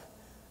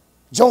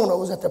 Jonah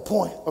was at the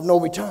point of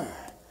no return.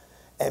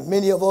 And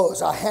many of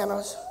us are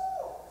Hannahs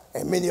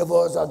and many of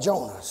us are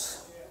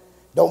Jonahs.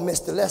 Don't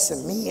miss the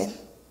lesson, men.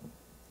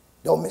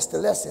 Don't miss the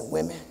lesson,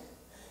 women.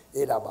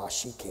 The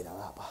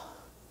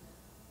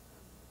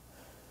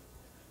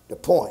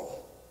point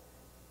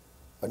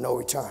of no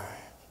return.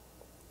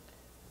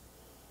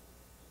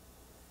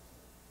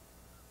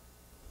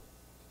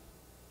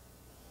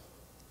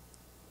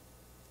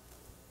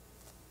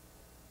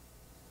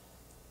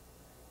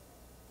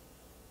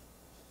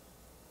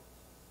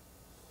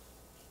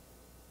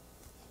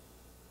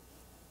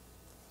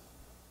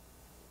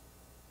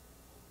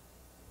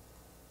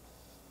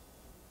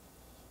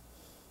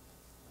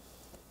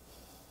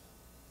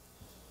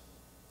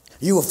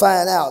 You will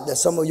find out that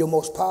some of your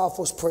most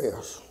powerful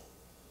prayers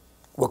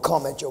will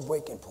come at your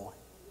breaking point.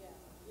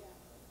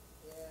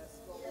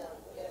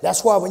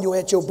 That's why when you're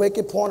at your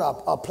breaking point,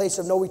 a place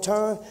of no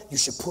return, you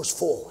should push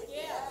forward.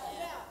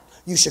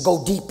 You should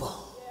go deeper.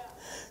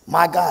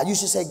 My God, you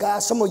should say, God,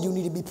 some of you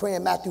need to be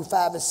praying Matthew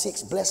 5 and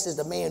 6. Blessed is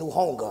the man who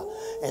hunger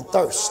and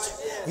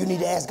thirst. You need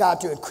to ask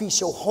God to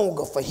increase your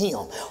hunger for him.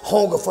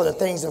 Hunger for the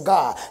things of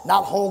God.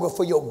 Not hunger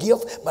for your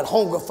gift, but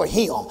hunger for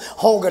him.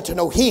 Hunger to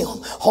know him.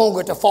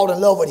 Hunger to fall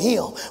in love with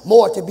him.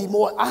 More to be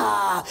more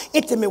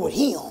intimate with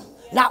him.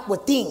 Not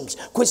with things.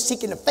 Quit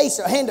seeking the face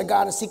or hand of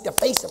God and seek the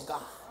face of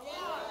God.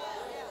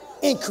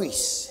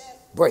 Increase.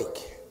 Break.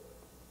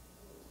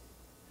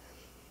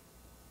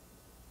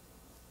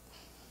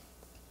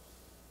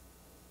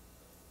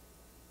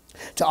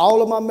 To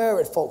all of my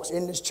married folks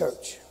in this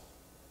church,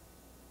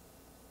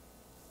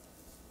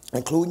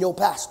 including your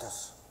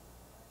pastors,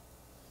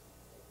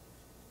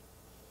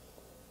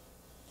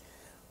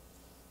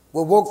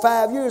 what worked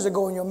 5 years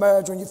ago in your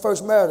marriage when you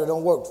first married, it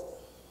don't work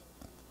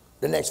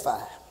the next 5.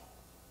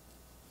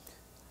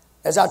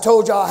 As I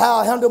told y'all how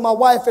I handle my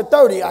wife at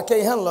 30, I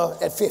can't handle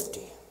her at 50.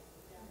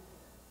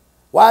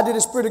 Why did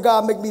the Spirit of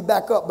God make me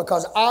back up?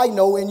 Because I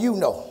know and you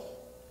know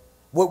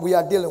what we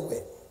are dealing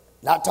with.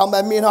 Not talking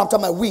about me and her, I'm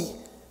talking about we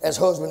as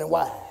husband and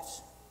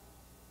wives.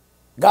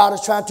 God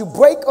is trying to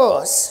break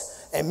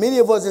us, and many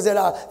of us is at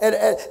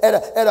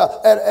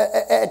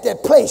that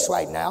place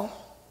right now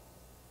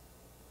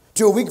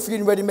till we can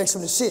getting ready to make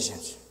some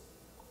decisions.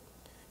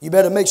 You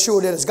better make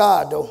sure that it's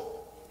God, though.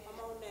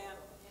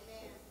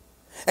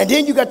 And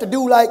then you got to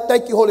do like,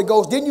 thank you, Holy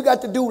Ghost. Then you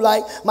got to do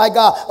like, my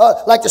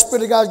God, like the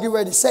Spirit of God is getting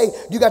ready to say,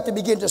 you got to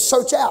begin to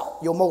search out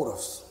your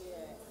motives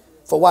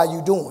for why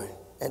you're doing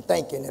and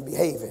thinking and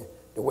behaving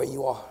the way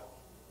you are.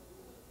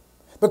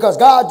 Because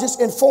God just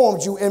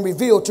informed you and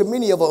revealed to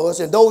many of us,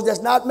 and those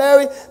that's not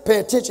married, pay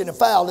attention and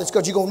file this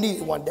because you're going to need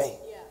it one day.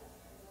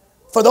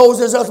 For those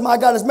that's us, my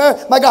God, is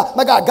married, my God,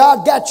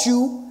 God got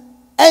you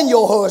and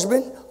your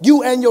husband,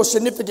 you and your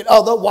significant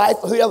other, wife,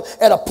 whoever,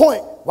 at a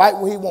point right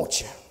where he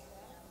wants you.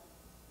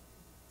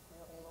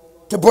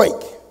 To break.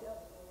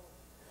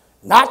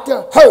 Not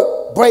to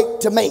hurt, break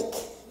to make.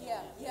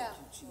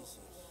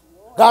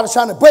 God is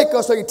trying to break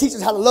us so he teaches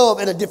us how to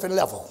love at a different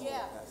level.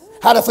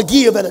 How to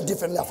forgive at a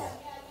different level.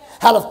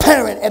 How to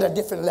parent at a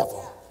different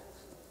level.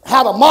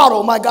 How to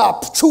model, my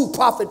God, true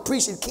prophet,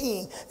 priest, and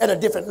king at a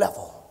different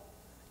level.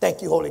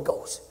 Thank you, Holy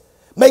Ghost.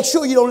 Make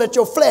sure you don't let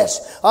your flesh,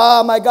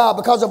 my God,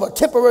 because of a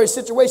temporary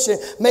situation,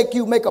 make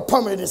you make a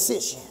permanent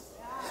decision.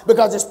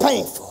 Because it's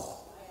painful.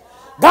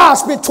 God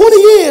spent 20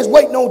 years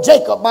waiting on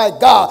Jacob, my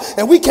God,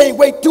 and we can't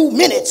wait 2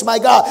 minutes, my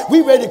God.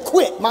 We ready to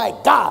quit, my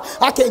God.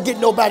 I can't get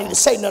nobody to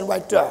say nothing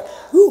right there.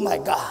 Oh, my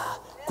God.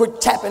 Quit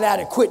tapping out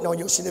and quitting on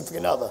your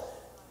significant other.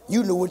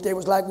 You knew what they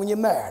was like when you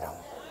married them.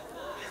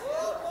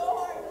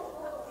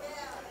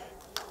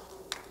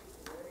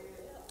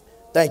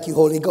 Thank you,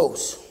 Holy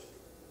Ghost.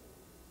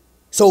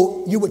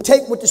 So you would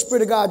take what the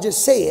Spirit of God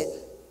just said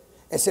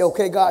and say,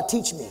 okay, God,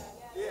 teach me.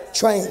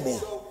 Train me.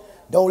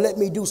 Don't let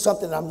me do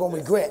something that I'm going to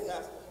regret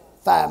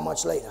 5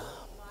 months later.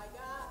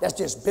 That's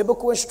just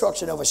biblical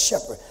instruction of a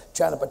shepherd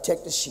trying to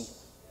protect the sheep.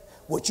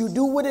 What you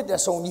do with it,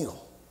 that's on you.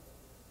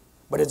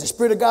 But as the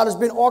Spirit of God has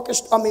been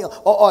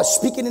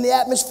speaking in the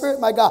atmosphere,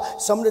 my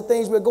God, some of the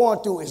things we're going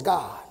through is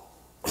God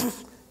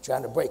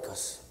trying to break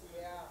us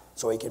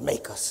so he can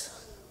make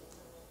us.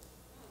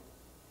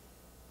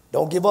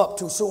 Don't give up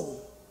too soon.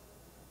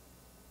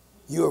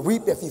 You'll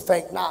reap if you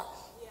faint not.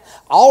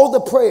 All the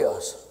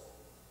prayers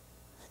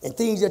and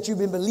things that you've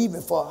been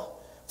believing for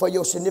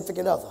your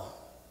significant other,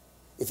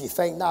 if you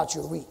faint not,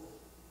 you'll reap.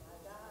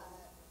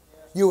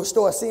 You will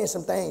start seeing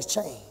some things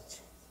change.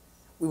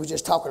 We were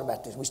just talking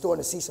about this. We're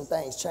starting to see some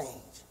things change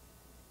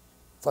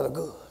for the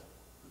good.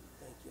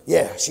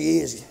 Yeah, she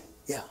is.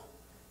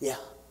 Yeah.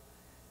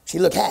 She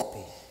look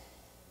happy.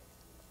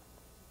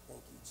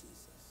 Thank you,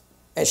 Jesus.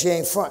 And she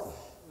ain't fronting.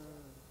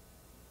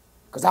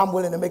 Because I'm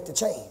willing to make the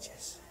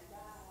changes.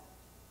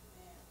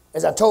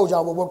 As I told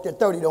y'all, what worked at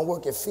 30 don't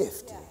work at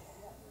 50.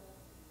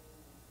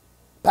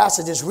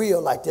 Pastor, just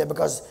real like that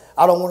because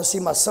I don't want to see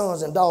my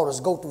sons and daughters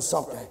go through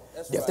something.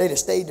 If they'd have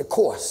stayed the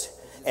course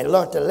and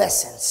learned the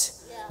lessons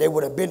they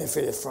would have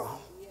benefited from.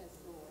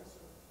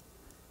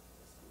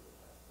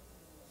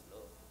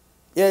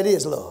 Yeah, it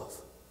is love.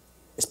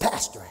 It's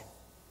pastoring.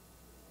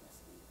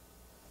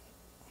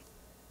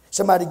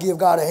 Somebody give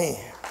God a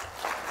hand.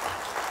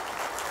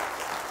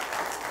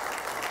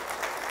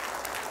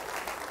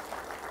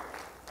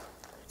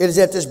 It is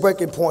at this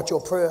breaking point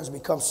your prayers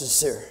become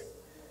sincere.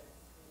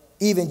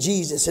 Even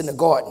Jesus in the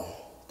garden,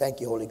 thank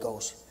you, Holy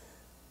Ghost,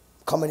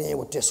 coming in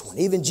with this one.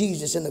 Even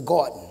Jesus in the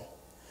garden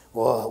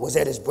was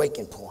at his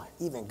breaking point.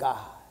 Even God.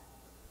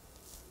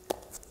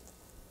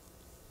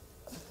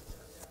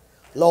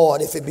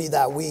 Lord, if it be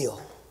thy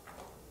will,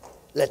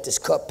 let this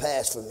cup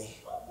pass from me.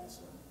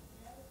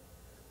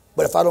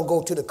 But if I don't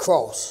go to the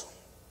cross,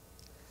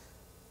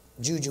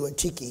 Juju and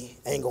Tiki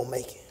ain't going to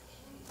make it.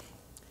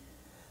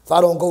 If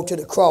I don't go to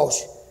the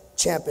cross,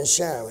 Champ and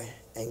Sharon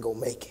ain't going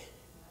to make it.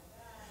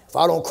 If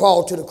I don't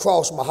crawl to the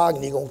cross,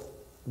 Mahogany going to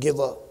give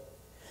up.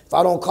 If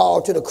I don't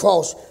crawl to the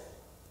cross,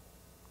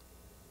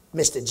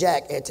 Mr.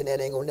 Jack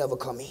Antoinette ain't going to never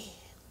come in.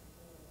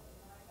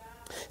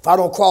 If I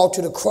don't crawl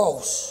to the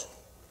cross,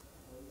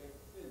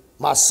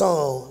 my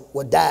son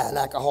will die an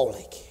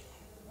alcoholic.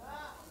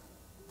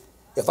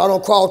 If I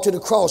don't crawl to the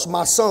cross,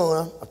 my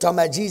son, I'm talking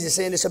about Jesus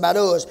saying this about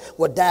us,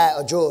 will die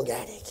a drug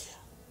addict.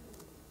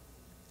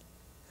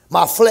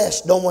 My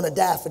flesh don't want to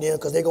die for them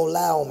because they're going to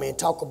lie on me and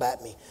talk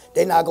about me.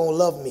 They're not going to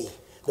love me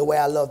the way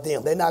I love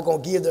them. They're not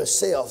going to give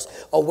themselves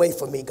away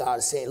from me, God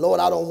is saying. Lord,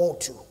 I don't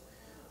want to.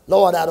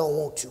 Lord, I don't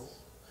want to.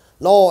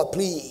 Lord,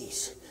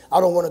 please.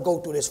 I don't want to go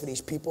through this for these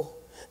people.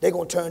 They're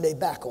going to turn their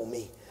back on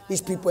me. These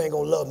people ain't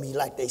going to love me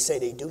like they say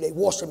they do. They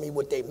worship me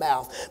with their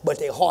mouth, but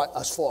their heart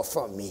is far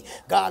from me.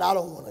 God, I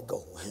don't want to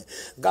go.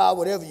 God,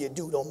 whatever you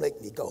do, don't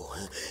make me go.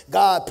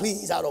 God,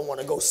 please, I don't want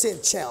to go.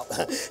 Send Champ,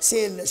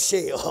 send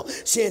Michelle,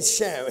 send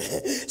Sharon,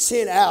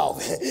 send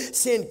Alvin,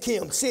 send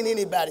Kim, send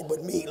anybody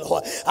but me,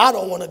 Lord. I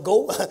don't want to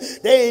go.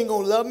 They ain't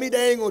going to love me.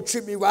 They ain't going to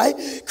treat me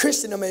right.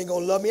 Christian them ain't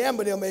going to love me.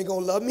 Amber them ain't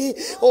going to love me.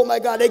 Oh, my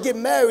God, they get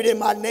married in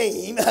my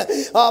name.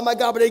 Oh, my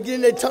God, but they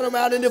turn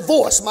around and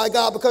divorce, my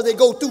God, because they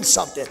go through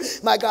something.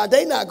 My God,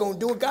 they not going to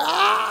do it. God,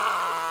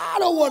 I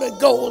don't want to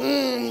go.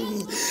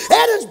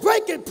 At his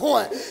breaking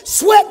point,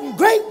 sweating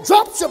great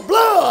drops of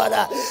blood.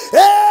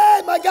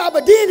 Hey, my God,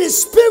 but then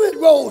his spirit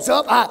rose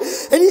up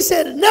and he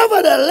said,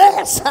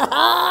 nevertheless,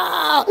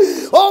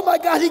 oh my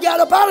God, he got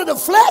up out of the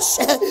flesh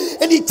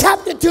and he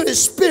tapped into the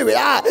spirit.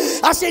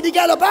 I said he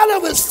got up out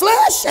of his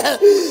flesh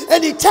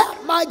and he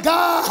tapped, my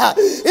God,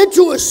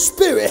 into his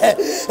spirit.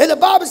 And the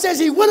Bible says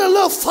he went a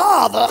little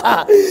farther.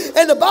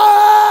 And the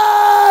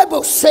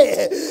Bible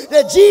said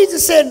that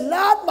Jesus said,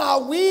 not my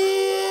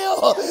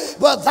will,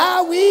 but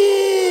thy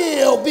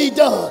will be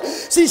done.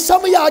 See,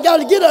 some of y'all got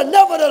to get a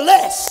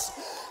nevertheless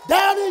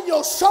down in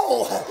your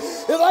soul.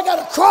 If I got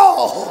to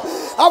crawl,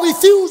 I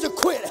refuse to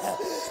quit.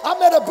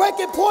 I'm at a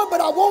breaking point, but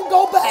I won't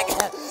go back.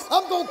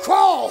 I'm going to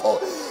crawl.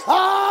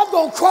 I'm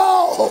going to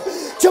crawl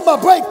to my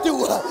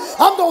breakthrough.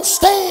 I'm going to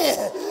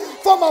stand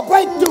for my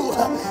breakthrough.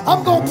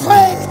 I'm going to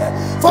pray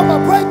for my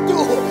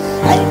breakthrough.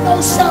 Ain't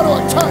no shadow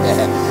of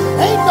turning.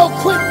 Ain't no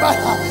quit.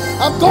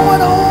 I'm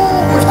going on.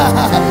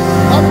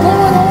 I'm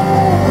going on.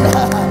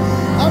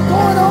 I'm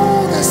going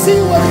on to see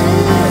what it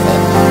is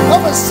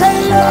of a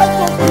saved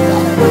life of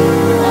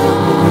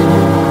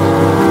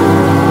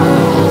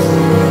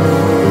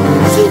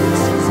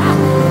Jesus.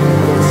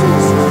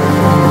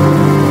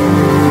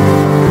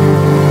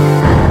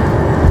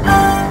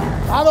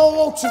 I don't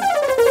want to.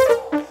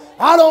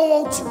 I don't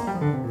want to.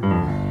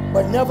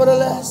 But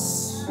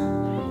nevertheless,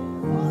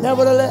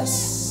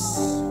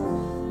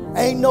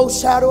 ain't no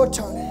shadow of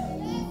turning.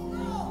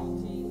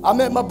 I'm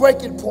at my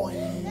breaking point.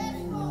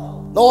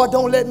 Lord,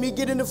 don't let me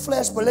get in the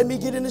flesh, but let me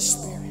get in the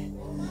spirit.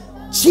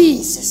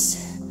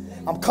 Jesus,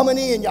 I'm coming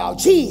in, y'all.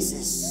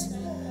 Jesus,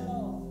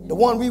 the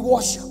one we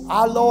worship,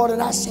 our Lord and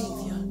our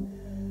Savior,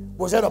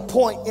 was at a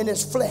point in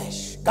his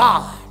flesh,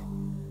 God,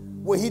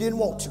 where he didn't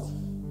want to.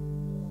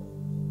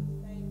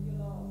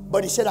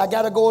 But he said, I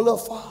got to go a little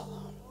farther.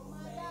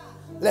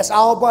 Lest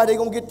our body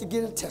going to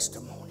get a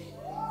testimony.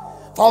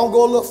 If I don't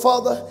go a little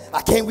further,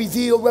 I can't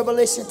reveal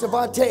revelation to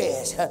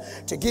Vontez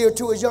to give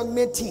to his young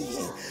mentee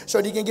so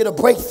that he can get a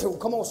breakthrough.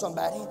 Come on,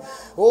 somebody.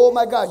 Oh,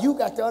 my God, you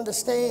got to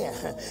understand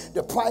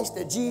the price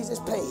that Jesus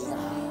paid.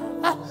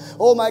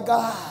 Oh, my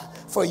God,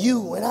 for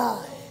you and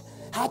I.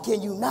 How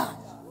can you not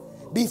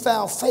be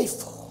found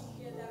faithful?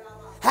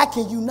 How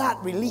can you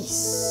not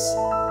release?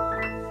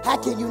 How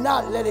can you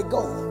not let it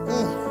go?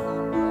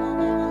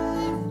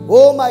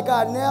 Oh, my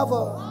God,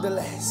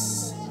 nevertheless.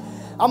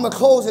 I'm going to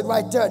close it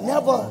right there.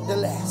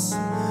 Nevertheless,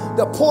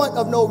 the point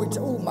of no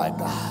return. Oh, my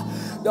God.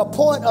 The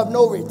point of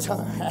no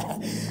return.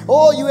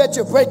 Oh, you at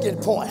your breaking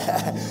point.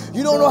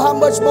 You don't know how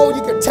much more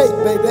you can take,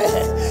 baby.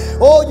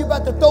 Oh, you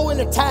about to throw in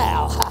the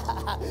towel.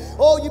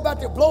 Oh, you about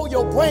to blow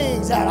your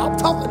brains out. I'm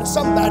talking to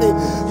somebody.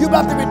 You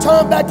about to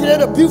return back to that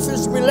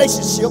abusive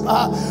relationship.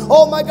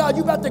 Oh, my God,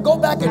 you about to go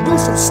back and do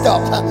some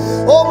stuff.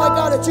 Oh, my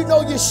God, that you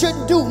know you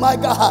shouldn't do, my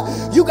God.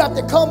 You got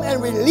to come and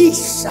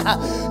release.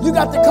 You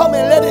got to come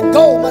and let it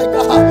go, my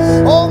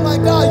God. Oh, my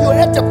God, you're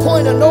at the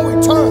point of no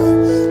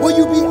return. Will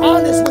you be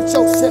honest with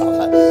yourself?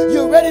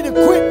 You're ready to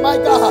quit, my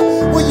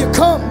God. Will you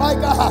come, my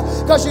God?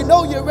 Because you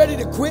know you're ready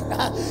to quit.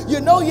 You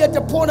know you're at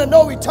the point of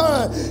no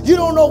return. You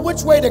don't know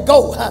which way to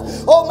go.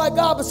 Oh, my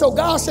God, but so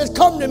God says,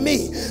 come to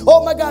me.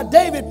 Oh, my God,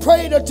 David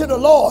prayed unto the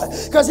Lord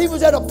because he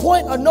was at a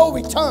point of no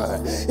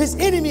return. His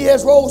enemy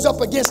has rose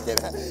up against him.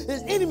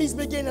 His enemies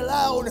began to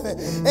lie on him.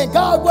 And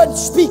God wasn't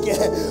speaking.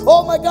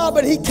 Oh, my God,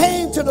 but he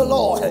came to the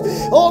Lord.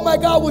 Oh, my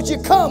God, would you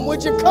come?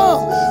 Would you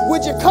come?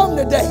 Would you come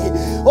today?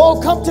 Oh,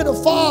 come to the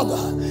Father.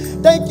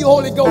 Thank you,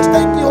 Holy Ghost.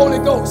 Thank you, Holy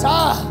Ghost.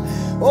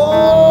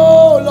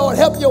 Oh, Lord,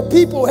 help your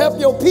people. Help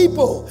your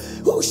people.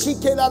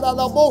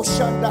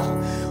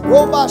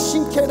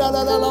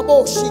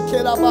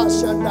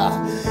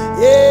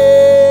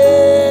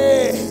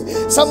 Yeah.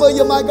 Some of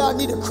you, my God,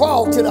 need to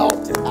crawl to the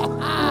altar.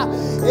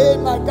 Hey,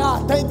 my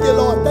God. Thank you,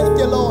 Lord. Thank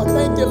you, Lord.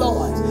 Thank you,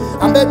 Lord.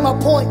 I'm at my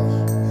point.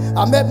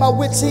 I'm at my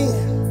wit's end.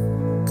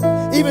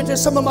 Even to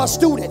some of my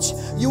students,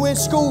 you in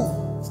school.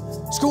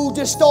 School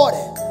just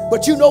started.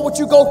 But you know what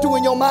you go through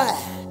in your mind.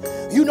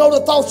 You know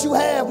the thoughts you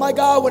have, my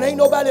God, when ain't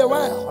nobody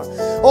around.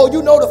 Oh,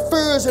 you know the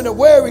fears and the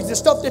worries, the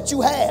stuff that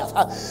you have.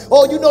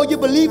 Oh, you know you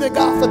believe in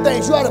God for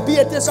things. You ought to be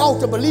at this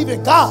altar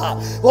believing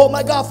God. Oh,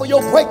 my God, for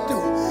your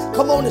breakthrough.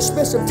 Come on and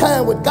spend some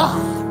time with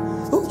God.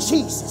 Oh,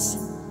 Jesus.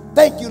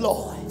 Thank you,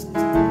 Lord.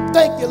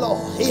 Thank you,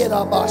 Lord.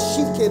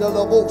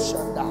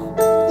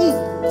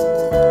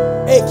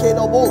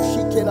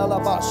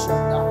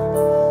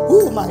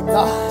 Oh, my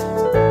God.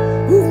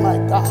 Oh, my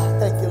God.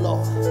 Thank you,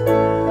 Lord.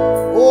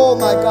 Oh,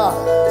 my God.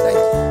 Thank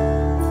you.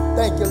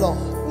 Thank you,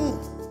 Lord.